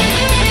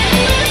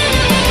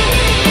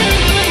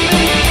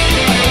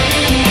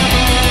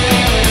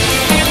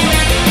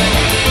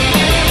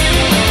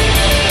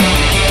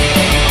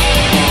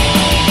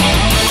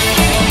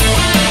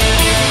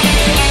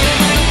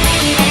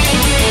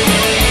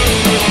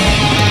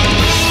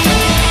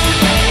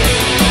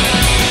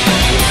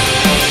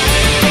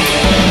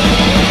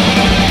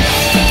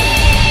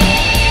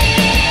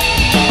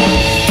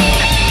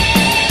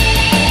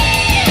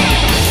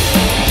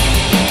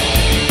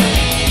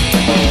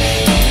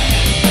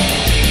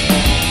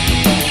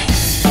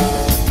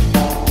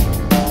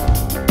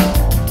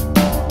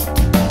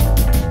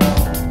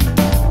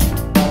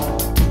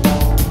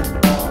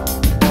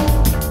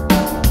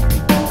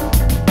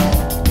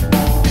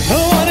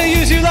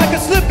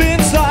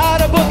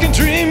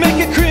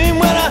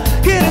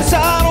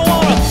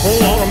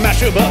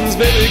 Your buttons,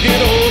 baby, get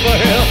over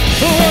here.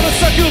 I wanna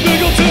suck your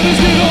big old titties,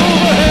 get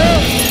over here.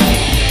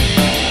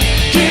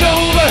 Get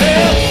over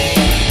here.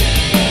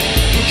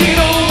 Get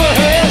over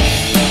here.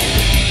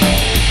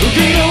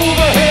 Get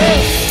over here.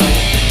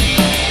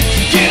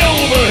 Get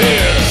over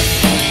here.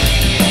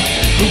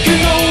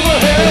 Get over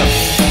here.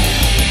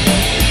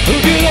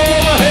 Get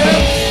over here.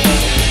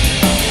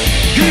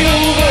 Get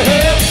over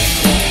here.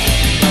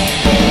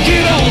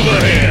 Get over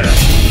here.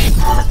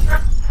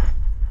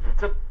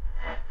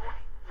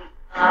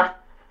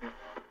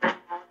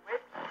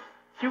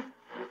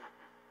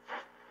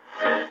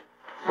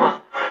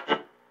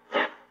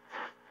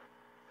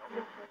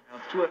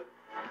 To it.